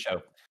gonna be a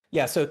show.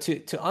 Yeah. So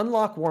to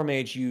unlock War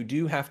Mage, you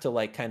do have to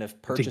like kind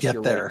of purchase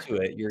your way to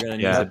it. You're gonna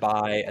need to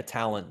buy a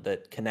talent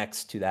that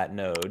connects to that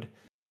node.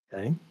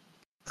 Okay.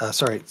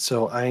 Sorry.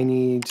 So I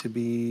need to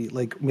be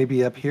like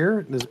maybe up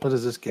here. What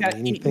does this get me?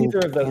 Anything either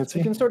of those. fancy?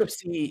 You can sort of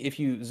see if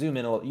you zoom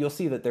in. You'll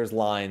see that there's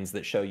lines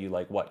that show you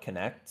like what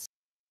connects.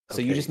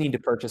 So you just need to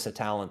purchase a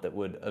talent that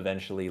would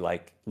eventually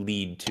like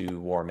lead to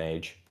War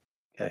Mage.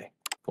 Okay.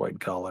 Void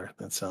collar.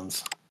 That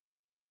sounds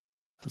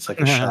like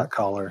a shot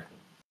collar.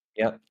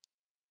 Yep.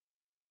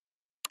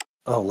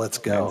 Oh, let's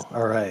go.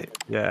 All right.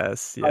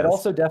 Yes. I'd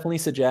also definitely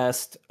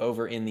suggest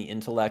over in the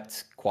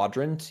intellect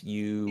quadrant,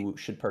 you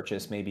should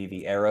purchase maybe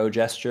the arrow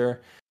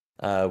gesture,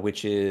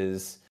 which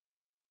is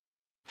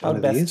how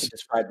best to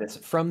describe this.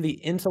 From the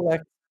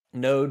intellect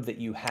node that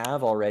you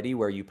have already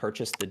where you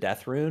purchased the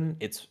death rune,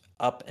 it's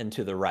up and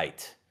to the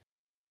right.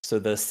 So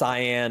the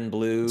cyan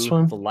blue,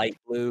 the light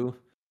blue,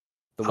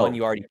 the one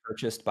you already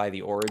purchased by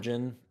the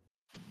origin.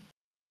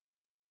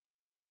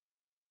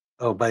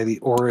 Oh, by the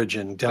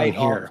origin down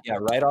here.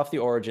 Right off the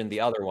origin. The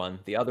other one.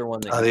 That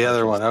the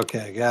other one.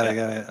 Okay, got it.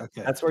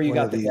 Okay, that's where you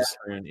got the death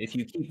rune. If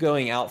you keep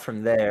going out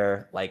from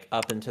there, like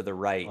up and to the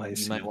right,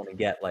 you might want to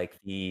get like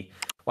the.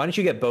 Why don't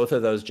you get both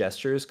of those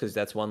gestures? Because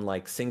that's one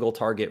like single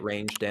target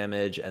range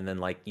damage, and then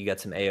like you get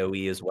some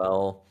AOE as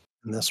well.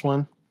 And this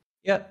one.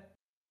 Yep.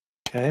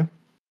 Okay.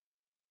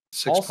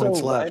 6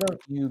 points left. Why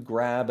don't you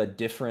grab a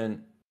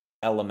different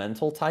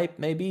elemental type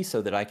maybe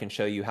so that I can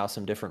show you how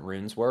some different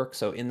runes work?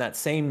 So in that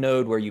same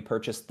node where you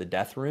purchased the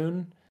death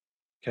rune.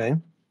 Okay.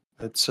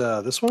 That's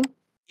this one?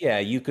 Yeah,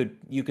 you could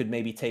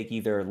maybe take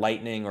either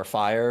lightning or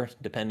fire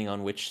depending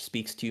on which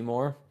speaks to you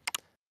more.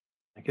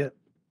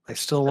 I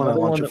still want to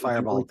launch a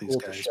fireball at these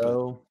guys.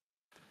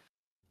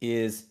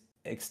 Is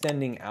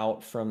extending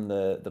out from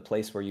the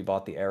place where you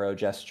bought the arrow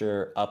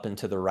gesture up and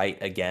to the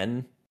right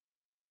again.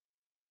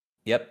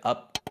 Yep,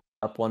 up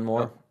one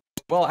more.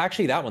 Well,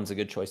 actually, that one's a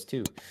good choice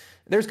too.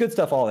 There's good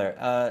stuff all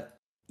there.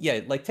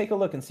 Like take a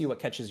look and see what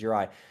catches your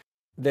eye.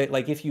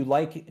 Like if you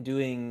like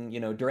doing,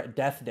 direct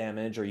death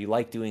damage or you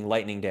like doing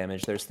lightning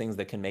damage, there's things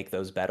that can make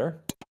those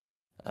better.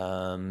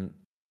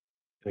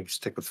 Like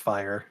stick with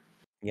fire.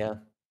 Yeah.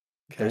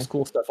 Okay. There's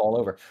cool stuff all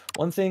over.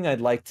 One thing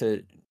I'd like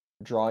to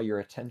draw your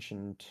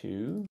attention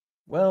to.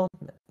 Well,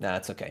 nah,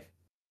 it's okay.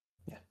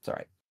 Yeah, it's all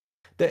right.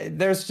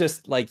 There's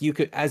just like you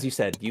could, as you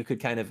said, you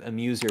could kind of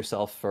amuse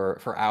yourself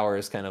for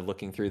hours kind of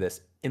looking through this.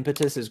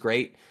 Impetus is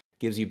great,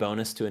 gives you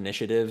bonus to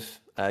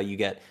initiative. You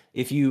get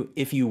if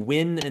you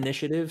win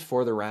initiative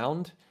for the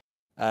round,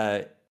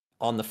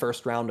 on the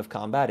first round of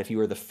combat, if you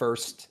were the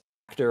first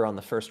actor on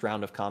the first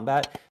round of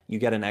combat, you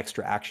get an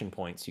extra action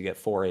point. So you get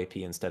 4 AP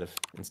instead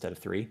of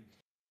 3.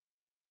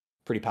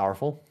 Pretty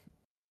powerful.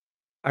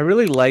 I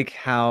really like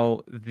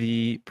how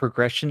the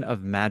progression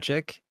of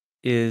magic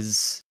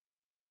is,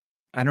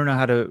 I don't know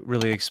how to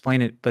really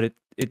explain it, but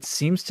it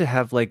seems to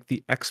have like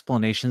the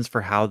explanations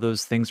for how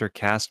those things are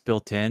cast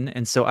built in.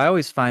 And so I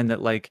always find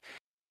that like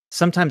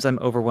sometimes I'm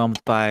overwhelmed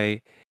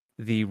by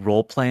the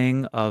role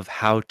playing of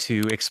how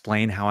to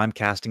explain how I'm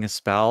casting a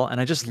spell.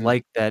 And I just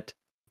like that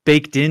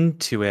baked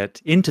into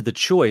it, into the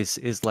choice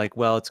is like,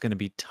 well, it's going to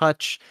be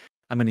touch.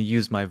 I'm going to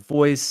use my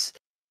voice.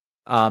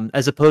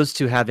 As opposed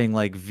to having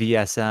like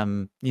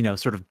VSM,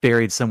 sort of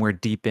buried somewhere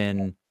deep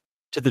in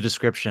to the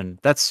description.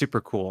 That's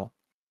super cool.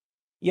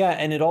 Yeah,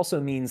 and it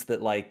also means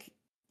that like,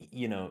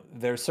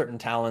 there's certain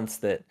talents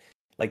that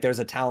like there's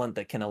a talent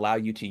that can allow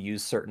you to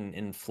use certain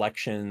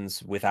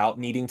inflections without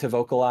needing to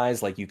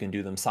vocalize, like you can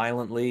do them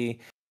silently.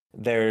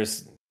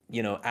 There's,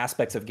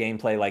 aspects of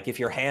gameplay like if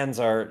your hands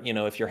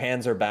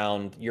are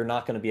bound, you're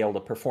not going to be able to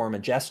perform a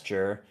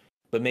gesture,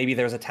 but maybe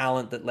there's a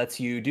talent that lets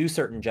you do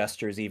certain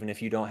gestures even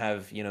if you don't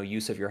have,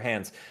 use of your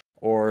hands,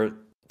 or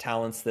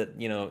talents that,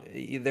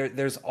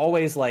 there's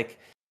always like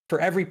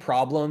for every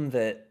problem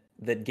that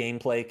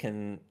gameplay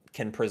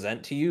can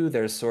present to you,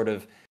 there's sort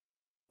of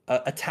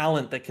a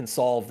talent that can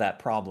solve that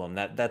problem.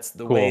 That's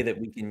the way Cool.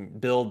 that we can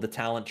build the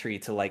talent tree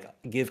to like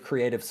give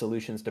creative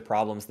solutions to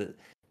problems that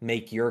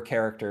make your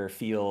character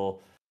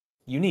feel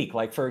unique.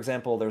 Like for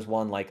example, there's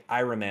one like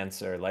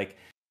Iromancer. Like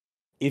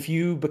if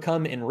you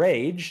become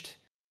enraged,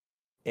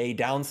 a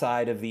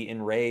downside of the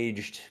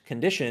enraged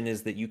condition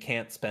is that you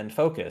can't spend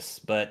focus.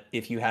 But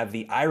if you have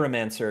the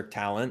Iromancer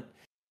talent,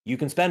 you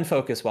can spend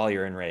focus while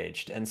you're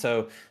enraged. And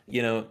so,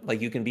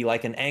 like you can be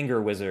like an anger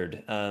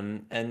wizard.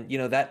 And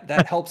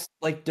that helps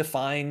like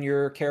define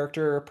your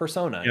character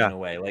persona Yeah. in a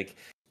way. Like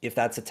if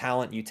that's a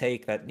talent you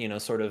take that,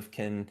 sort of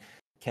can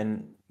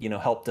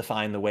help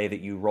define the way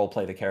that you role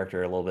play the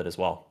character a little bit as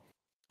well.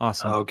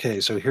 Awesome. Okay,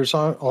 so here's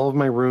all of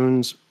my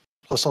runes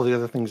plus all the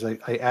other things I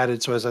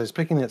added. So as I was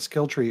picking that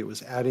skill tree, it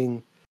was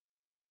adding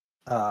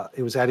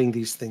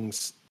these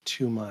things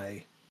to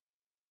my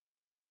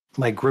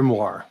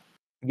grimoire.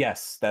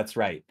 Yes, that's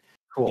right.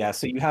 Cool. Yeah,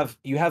 so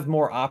you have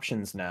more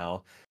options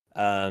now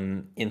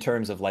in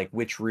terms of like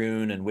which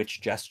rune and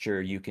which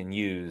gesture you can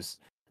use.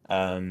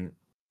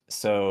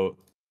 So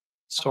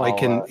I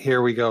can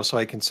here we go. So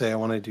I can say I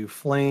want to do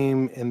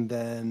flame, and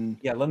then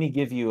yeah, let me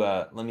give you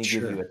a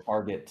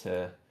target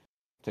to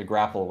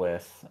grapple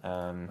with.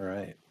 All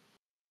right.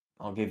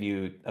 I'll give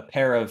you a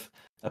pair of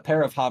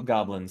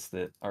hobgoblins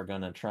that are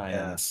gonna try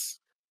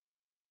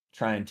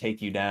and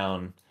take you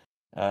down.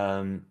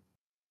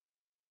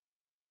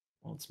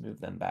 Let's move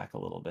them back a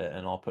little bit,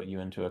 and I'll put you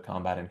into a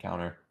combat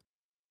encounter.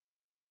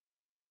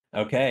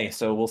 Okay,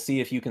 so we'll see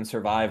if you can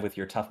survive with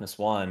your toughness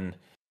 1.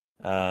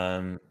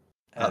 As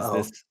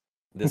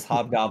this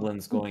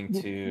hobgoblin's going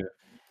to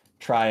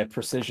try a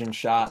precision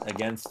shot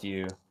against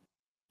you.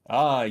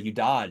 You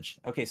dodge.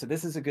 Okay, so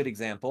this is a good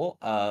example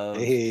of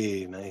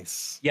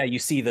nice. Yeah, you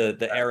see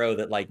the arrow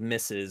that like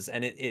misses,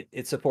 and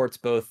it supports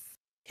both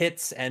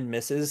hits and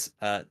misses.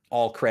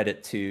 All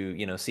credit to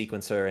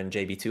Sequencer and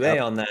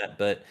JB2A on that,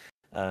 but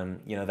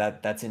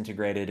that's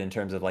integrated in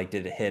terms of like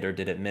did it hit or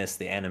did it miss?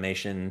 The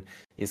animation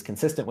is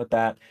consistent with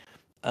that.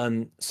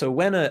 So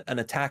when an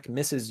attack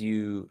misses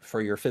you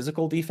for your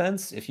physical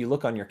defense, if you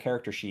look on your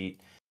character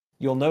sheet,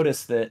 you'll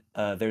notice that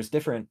there's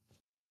different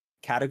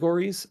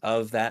categories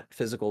of that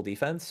physical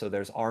defense. So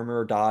there's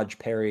armor, dodge,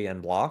 parry,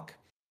 and block.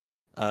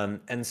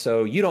 And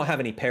so you don't have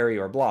any parry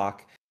or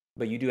block,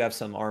 but you do have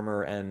some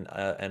armor and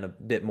a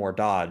bit more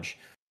dodge.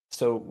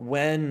 So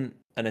when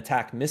an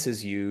attack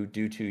misses you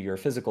due to your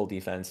physical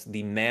defense,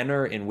 the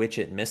manner in which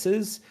it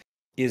misses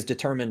is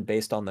determined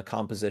based on the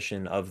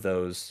composition of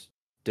those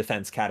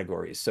defense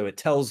categories. So it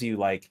tells you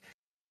like,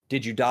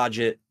 did you dodge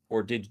it,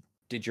 or did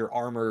your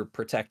armor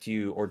protect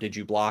you, or did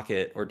you block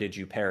it, or did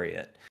you parry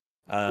it?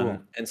 Cool.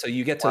 And so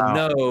you get to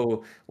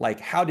know like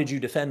how did you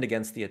defend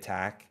against the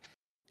attack,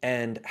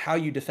 and how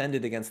you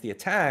defended against the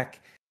attack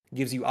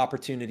gives you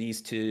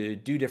opportunities to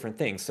do different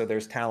things. So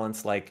there's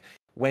talents like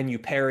when you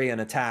parry an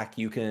attack,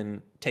 you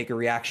can take a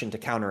reaction to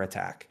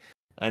counterattack.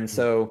 And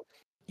so,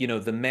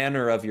 the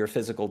manner of your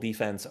physical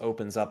defense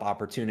opens up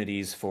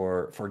opportunities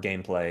for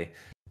gameplay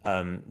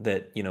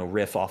that,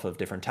 riff off of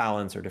different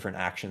talents or different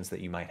actions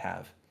that you might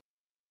have.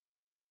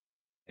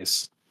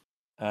 Nice.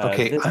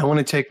 Okay, I want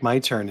to take my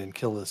turn and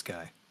kill this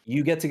guy.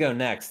 You get to go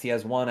next. He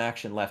has 1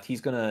 action left.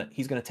 He's gonna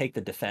take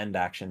the defend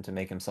action to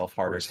make himself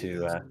harder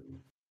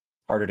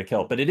to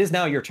kill. But it is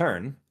now your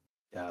turn.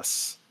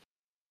 Yes.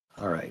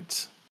 All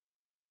right.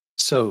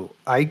 So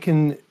I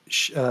can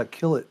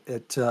kill it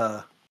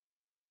at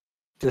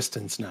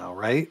distance now,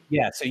 right?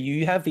 Yeah. So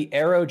you have the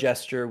arrow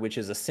gesture, which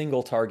is a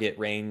single target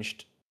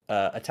ranged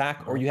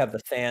attack, or you have the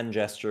fan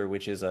gesture,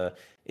 which is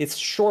it's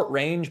short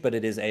range, but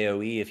it is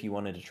AOE. If you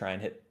wanted to try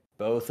and hit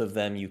both of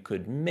them, you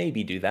could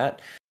maybe do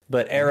that.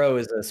 But arrow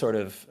is a sort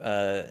of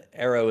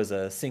arrow is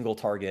a single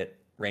target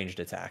ranged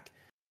attack.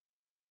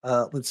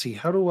 Let's see.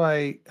 How do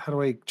I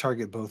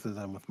target both of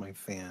them with my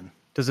fan?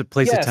 Does it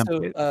place a Yeah,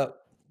 template? so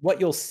what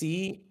you'll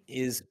see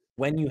is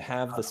when you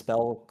have the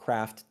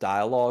spellcraft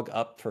dialog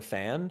up for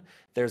fan,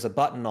 there's a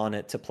button on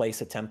it to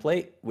place a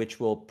template, which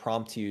will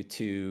prompt you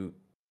to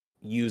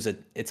use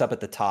it. It's up at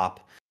the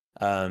top.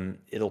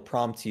 It'll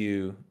prompt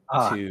you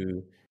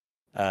to,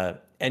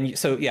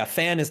 so yeah,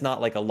 fan is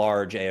not like a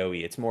large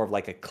AoE. It's more of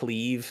like a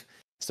cleave.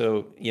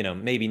 So,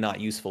 maybe not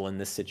useful in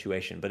this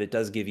situation, but it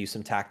does give you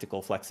some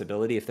tactical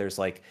flexibility. If there's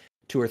like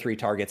 2 or 3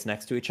 targets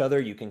next to each other,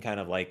 you can kind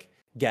of like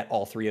get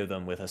all 3 of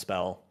them with a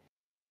spell.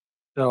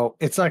 So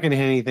it's not going to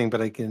hit anything,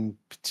 but I can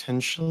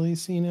potentially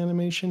see an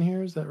animation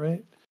here. Is that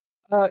right?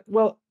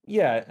 Well,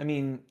 yeah. I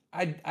mean,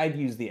 I'd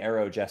use the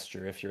arrow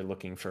gesture if you're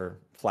looking for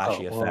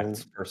flashy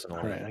effects personally.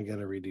 All right, I got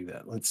to redo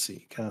that. Let's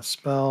see. Cast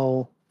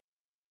spell,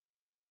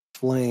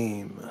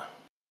 flame,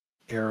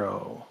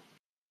 arrow,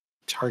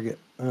 target.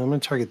 I'm going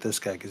to target this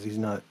guy because he's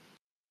not.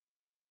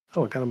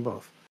 Oh, I got them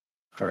both.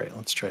 All right,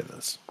 let's try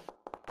this.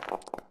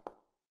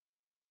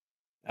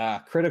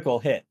 Critical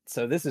hit.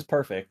 So this is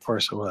perfect. Of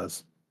course it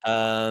was.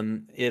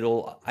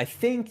 I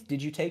think,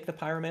 did you take the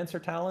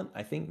Pyromancer talent?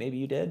 I think maybe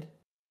you did.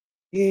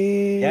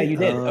 Yeah, you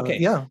did. Okay.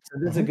 Yeah. So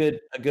this is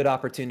a good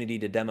opportunity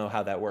to demo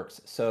how that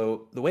works.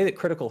 So the way that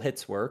critical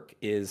hits work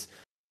is,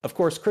 of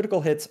course,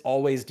 critical hits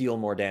always deal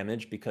more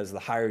damage because the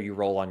higher you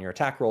roll on your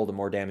attack roll, the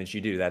more damage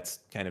you do. That's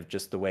kind of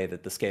just the way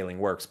that the scaling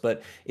works.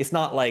 But it's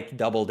not like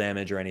double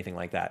damage or anything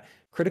like that.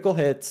 Critical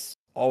hits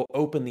all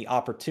open the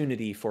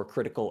opportunity for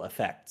critical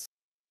effects.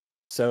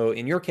 So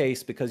in your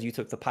case, because you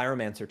took the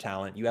Pyromancer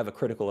talent, you have a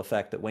critical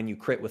effect that when you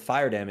crit with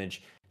fire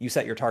damage, you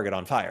set your target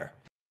on fire.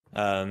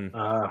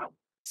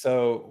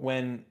 So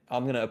when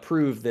I'm going to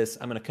approve this,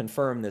 I'm going to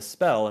confirm this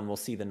spell, and we'll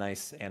see the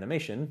nice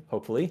animation,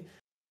 hopefully.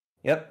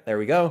 Yep, there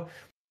we go.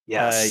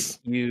 Yes.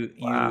 You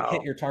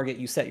hit your target,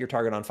 you set your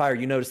target on fire.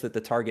 You notice that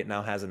the target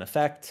now has an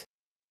effect.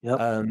 Yep.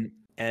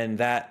 And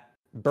that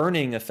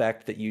burning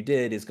effect that you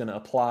did is going to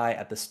apply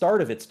at the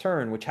start of its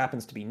turn, which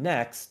happens to be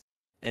next.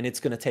 And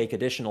it's going to take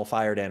additional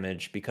fire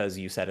damage because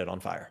you set it on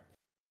fire.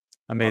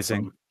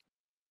 Amazing. Awesome.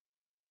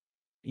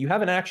 You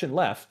have an action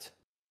left.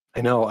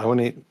 I know. I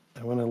want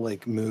to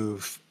like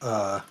move.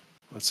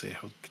 Let's see.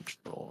 Hold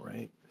control.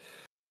 Right.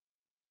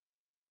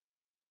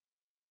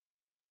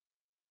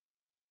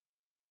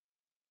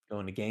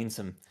 Going to gain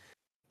some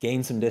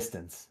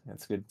distance.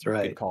 That's good. That's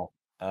right. Good call.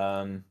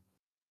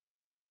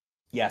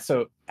 Yeah.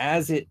 So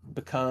as it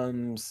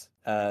becomes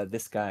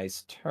this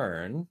guy's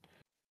turn,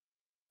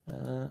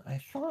 I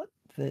thought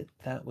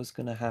that was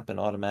going to happen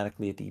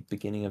automatically at the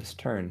beginning of his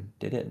turn.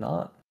 Did it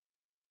not?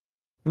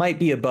 Might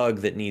be a bug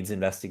that needs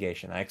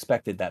investigation. I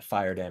expected that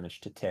fire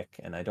damage to tick,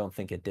 and I don't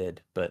think it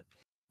did. But,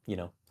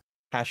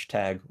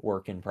 hashtag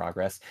work in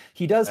progress.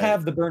 He does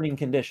have the burning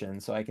condition,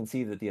 so I can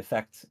see that the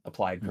effect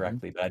applied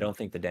correctly, but I don't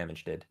think the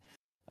damage did.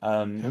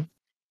 Yeah,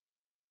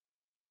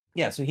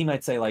 so he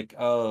might say like,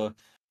 oh,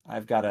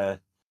 I've got to,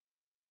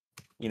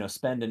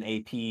 spend an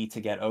AP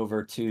to get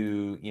over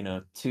to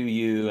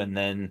you, and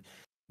then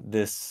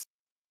this,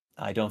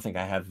 I don't think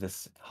I have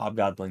this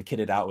hobgoblin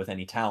kitted out with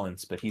any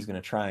talents, but he's going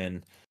to try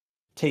and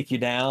take you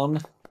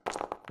down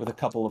with a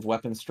couple of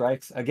weapon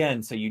strikes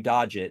again. So you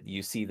dodge it.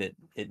 You see that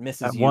it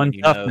misses you, and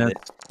you know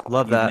that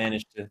Love that.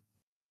 managed to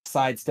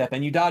sidestep,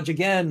 and you dodge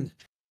again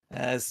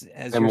as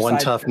I'm one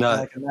tough nut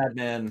like a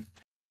madman.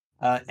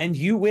 And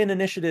you win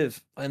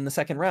initiative in the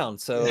second round.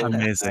 So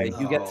amazing.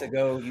 You get to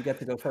go. You get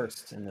to go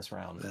first in this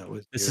round.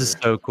 This is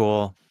so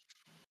cool.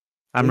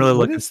 I'm really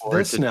looking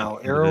forward this to now.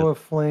 Arrow of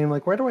Flame.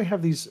 Like, why do I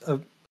have these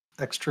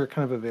extra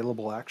kind of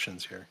available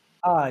actions here?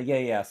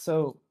 Yeah.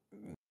 So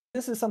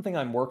this is something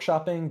I'm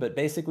workshopping, but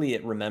basically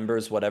it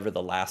remembers whatever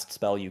the last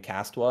spell you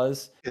cast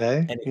was,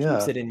 and it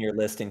keeps it in your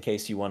list in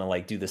case you want to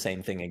like do the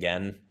same thing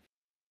again.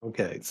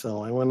 Okay,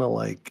 so I want to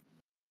like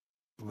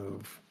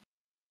move,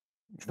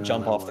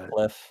 jump off the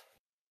cliff.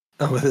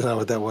 Oh, that's not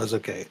what that was.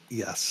 Okay,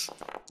 yes.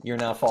 You're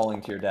now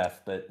falling to your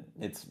death, but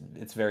it's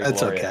very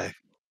That's glorious. Okay.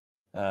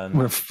 I'm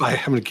gonna fight.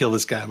 I'm gonna kill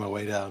this guy on my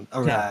way down.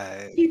 All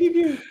right.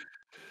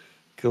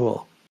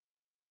 Cool.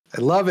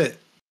 I love it.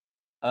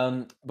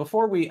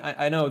 Before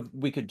I know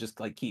we could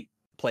just like keep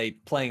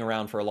playing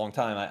around for a long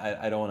time.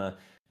 I don't want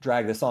to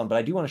drag this on, but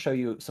I do want to show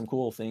you some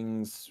cool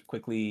things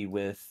quickly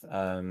with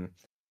the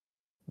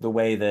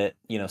way that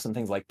some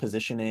things like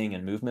positioning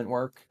and movement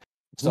work.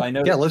 So I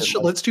know. Yeah,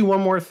 let's do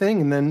one more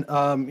thing, and then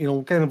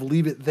we'll kind of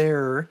leave it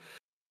there,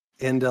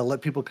 and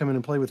let people come in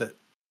and play with it.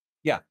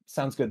 Yeah,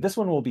 sounds good. This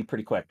one will be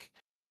pretty quick.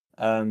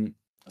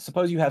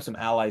 Suppose you have some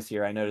allies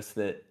here. I noticed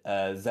that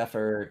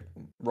Zephyr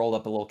rolled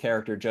up a little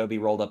character, Joby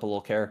rolled up a little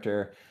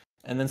character,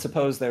 and then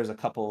suppose there's a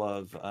couple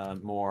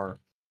of more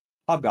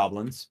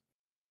hobgoblins.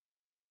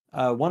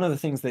 One of the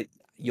things that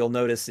you'll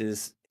notice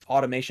is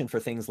automation for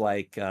things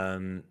like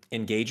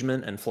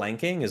engagement and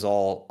flanking is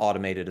all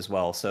automated as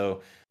well.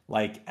 So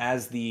like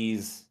as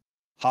these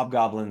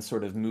hobgoblins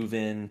sort of move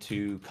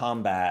into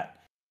combat,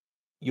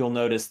 you'll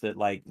notice that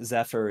like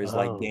Zephyr is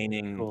like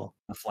gaining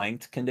a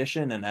flanked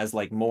condition, and as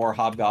like more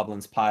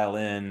hobgoblins pile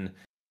in,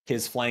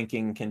 his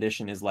flanking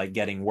condition is like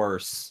getting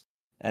worse,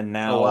 and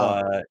now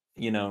wow.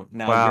 now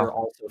Wow. you're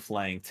also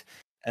flanked.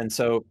 And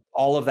so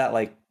all of that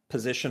like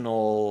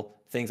positional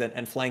things,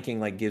 and flanking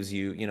like gives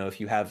you, if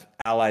you have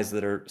allies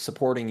that are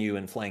supporting you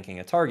and flanking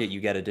a target, you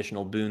get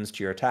additional boons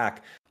to your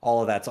attack.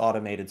 All of that's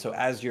automated. So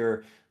as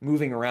you're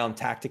moving around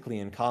tactically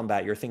in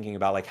combat, you're thinking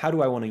about like, how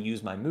do I want to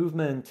use my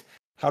movement?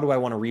 How do I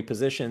want to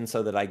reposition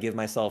so that I give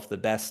myself the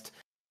best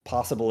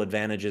possible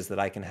advantages that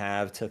I can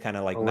have to kind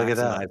of like Look at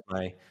that. maximize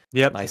my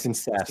Yep. my I can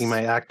see success.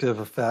 my active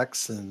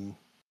effects, and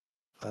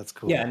that's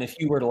cool. Yeah, and if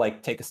you were to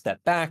like take a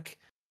step back,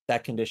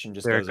 that condition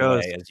just There it goes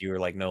goes. away as you were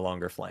like no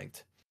longer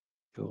flanked.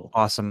 Cool.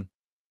 Awesome.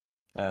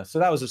 So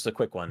that was just a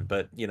quick one,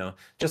 but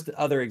just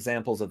other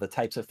examples of the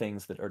types of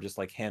things that are just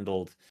like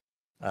handled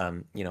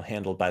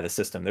by the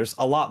system. There's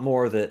a lot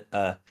more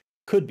that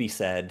could be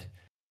said,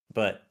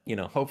 but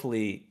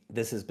hopefully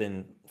this has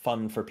been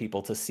fun for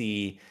people to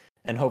see,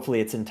 and hopefully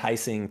it's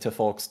enticing to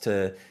folks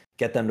to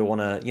get them to want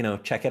to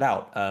check it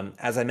out.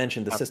 As I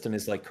mentioned, the system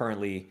is like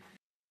currently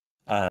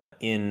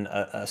in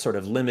a sort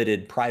of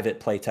limited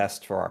private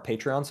playtest for our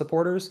Patreon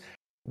supporters,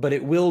 but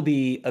it will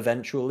be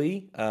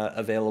eventually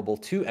available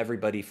to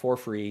everybody for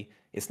free.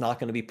 It's not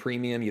going to be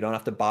premium. You don't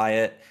have to buy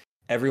it.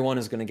 Everyone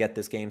is going to get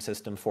this game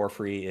system for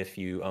free if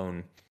you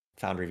own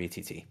Foundry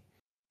VTT.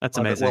 That's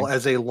Love it. amazing. Well,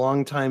 as a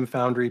longtime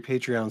Foundry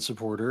Patreon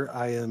supporter,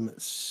 I am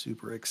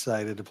super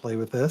excited to play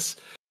with this.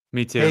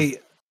 Me too. Hey,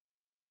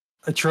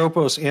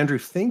 Atropos, Andrew,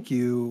 thank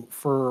you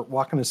for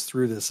walking us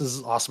through this. This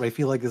is awesome. I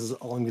feel like this is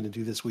all I'm going to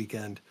do this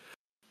weekend.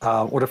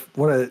 What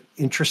a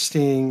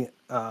interesting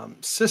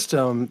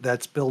system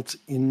that's built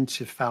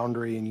into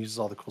Foundry and uses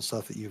all the cool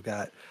stuff that you've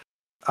got.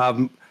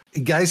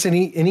 Guys,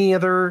 any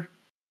other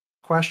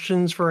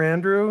questions for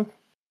Andrew?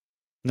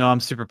 No,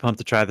 I'm super pumped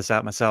to try this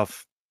out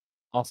myself.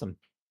 Awesome.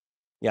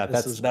 Yeah,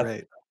 That's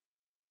great.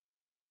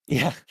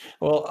 Yeah.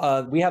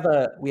 Well, we have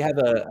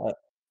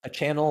a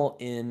channel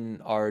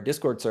in our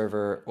Discord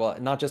server. Well,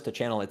 not just a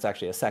channel, it's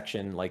actually a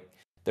section. Like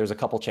there's a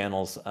couple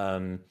channels.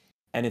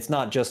 And it's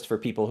not just for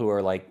people who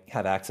are like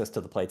have access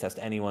to the playtest.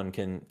 Anyone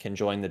can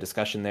join the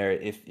discussion there.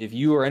 If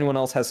you or anyone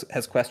else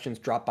has questions,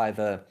 drop by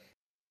the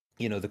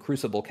the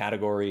Crucible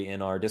category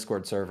in our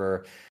Discord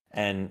server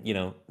and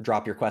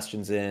drop your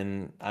questions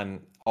in.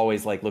 I'm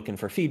always like looking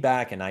for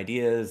feedback and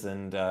ideas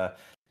and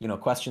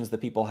questions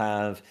that people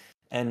have.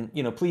 And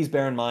please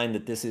bear in mind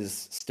that this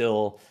is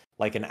still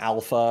like an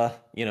alpha,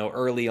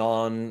 early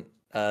on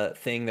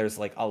thing. There's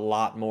like a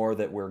lot more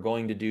that we're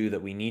going to do, that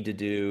we need to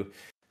do.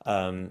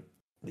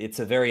 It's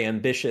a very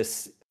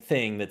ambitious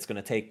thing that's going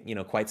to take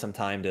quite some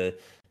time to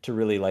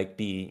really like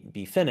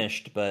be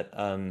finished, but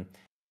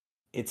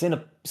it's in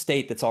a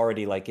state that's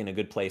already like in a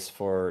good place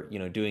for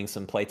doing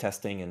some play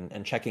testing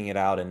and checking it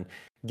out and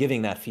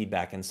giving that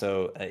feedback. And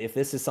so if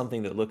this is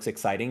something that looks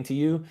exciting to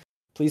you,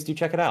 please do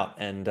check it out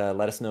and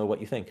let us know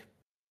what you think.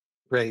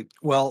 Great.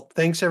 Well,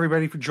 thanks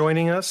everybody for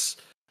joining us.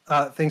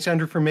 Thanks,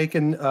 Andrew, for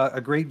making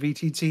a great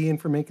VTT and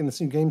for making this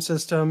new game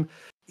system.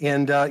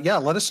 And yeah,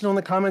 let us know in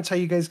the comments how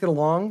you guys get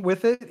along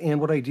with it and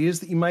what ideas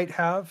that you might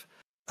have,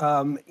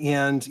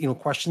 and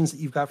questions that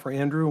you've got for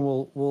Andrew.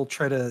 And we'll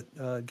try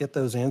to get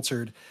those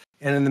answered.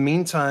 And in the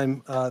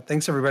meantime,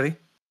 thanks everybody.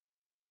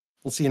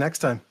 We'll see you next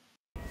time.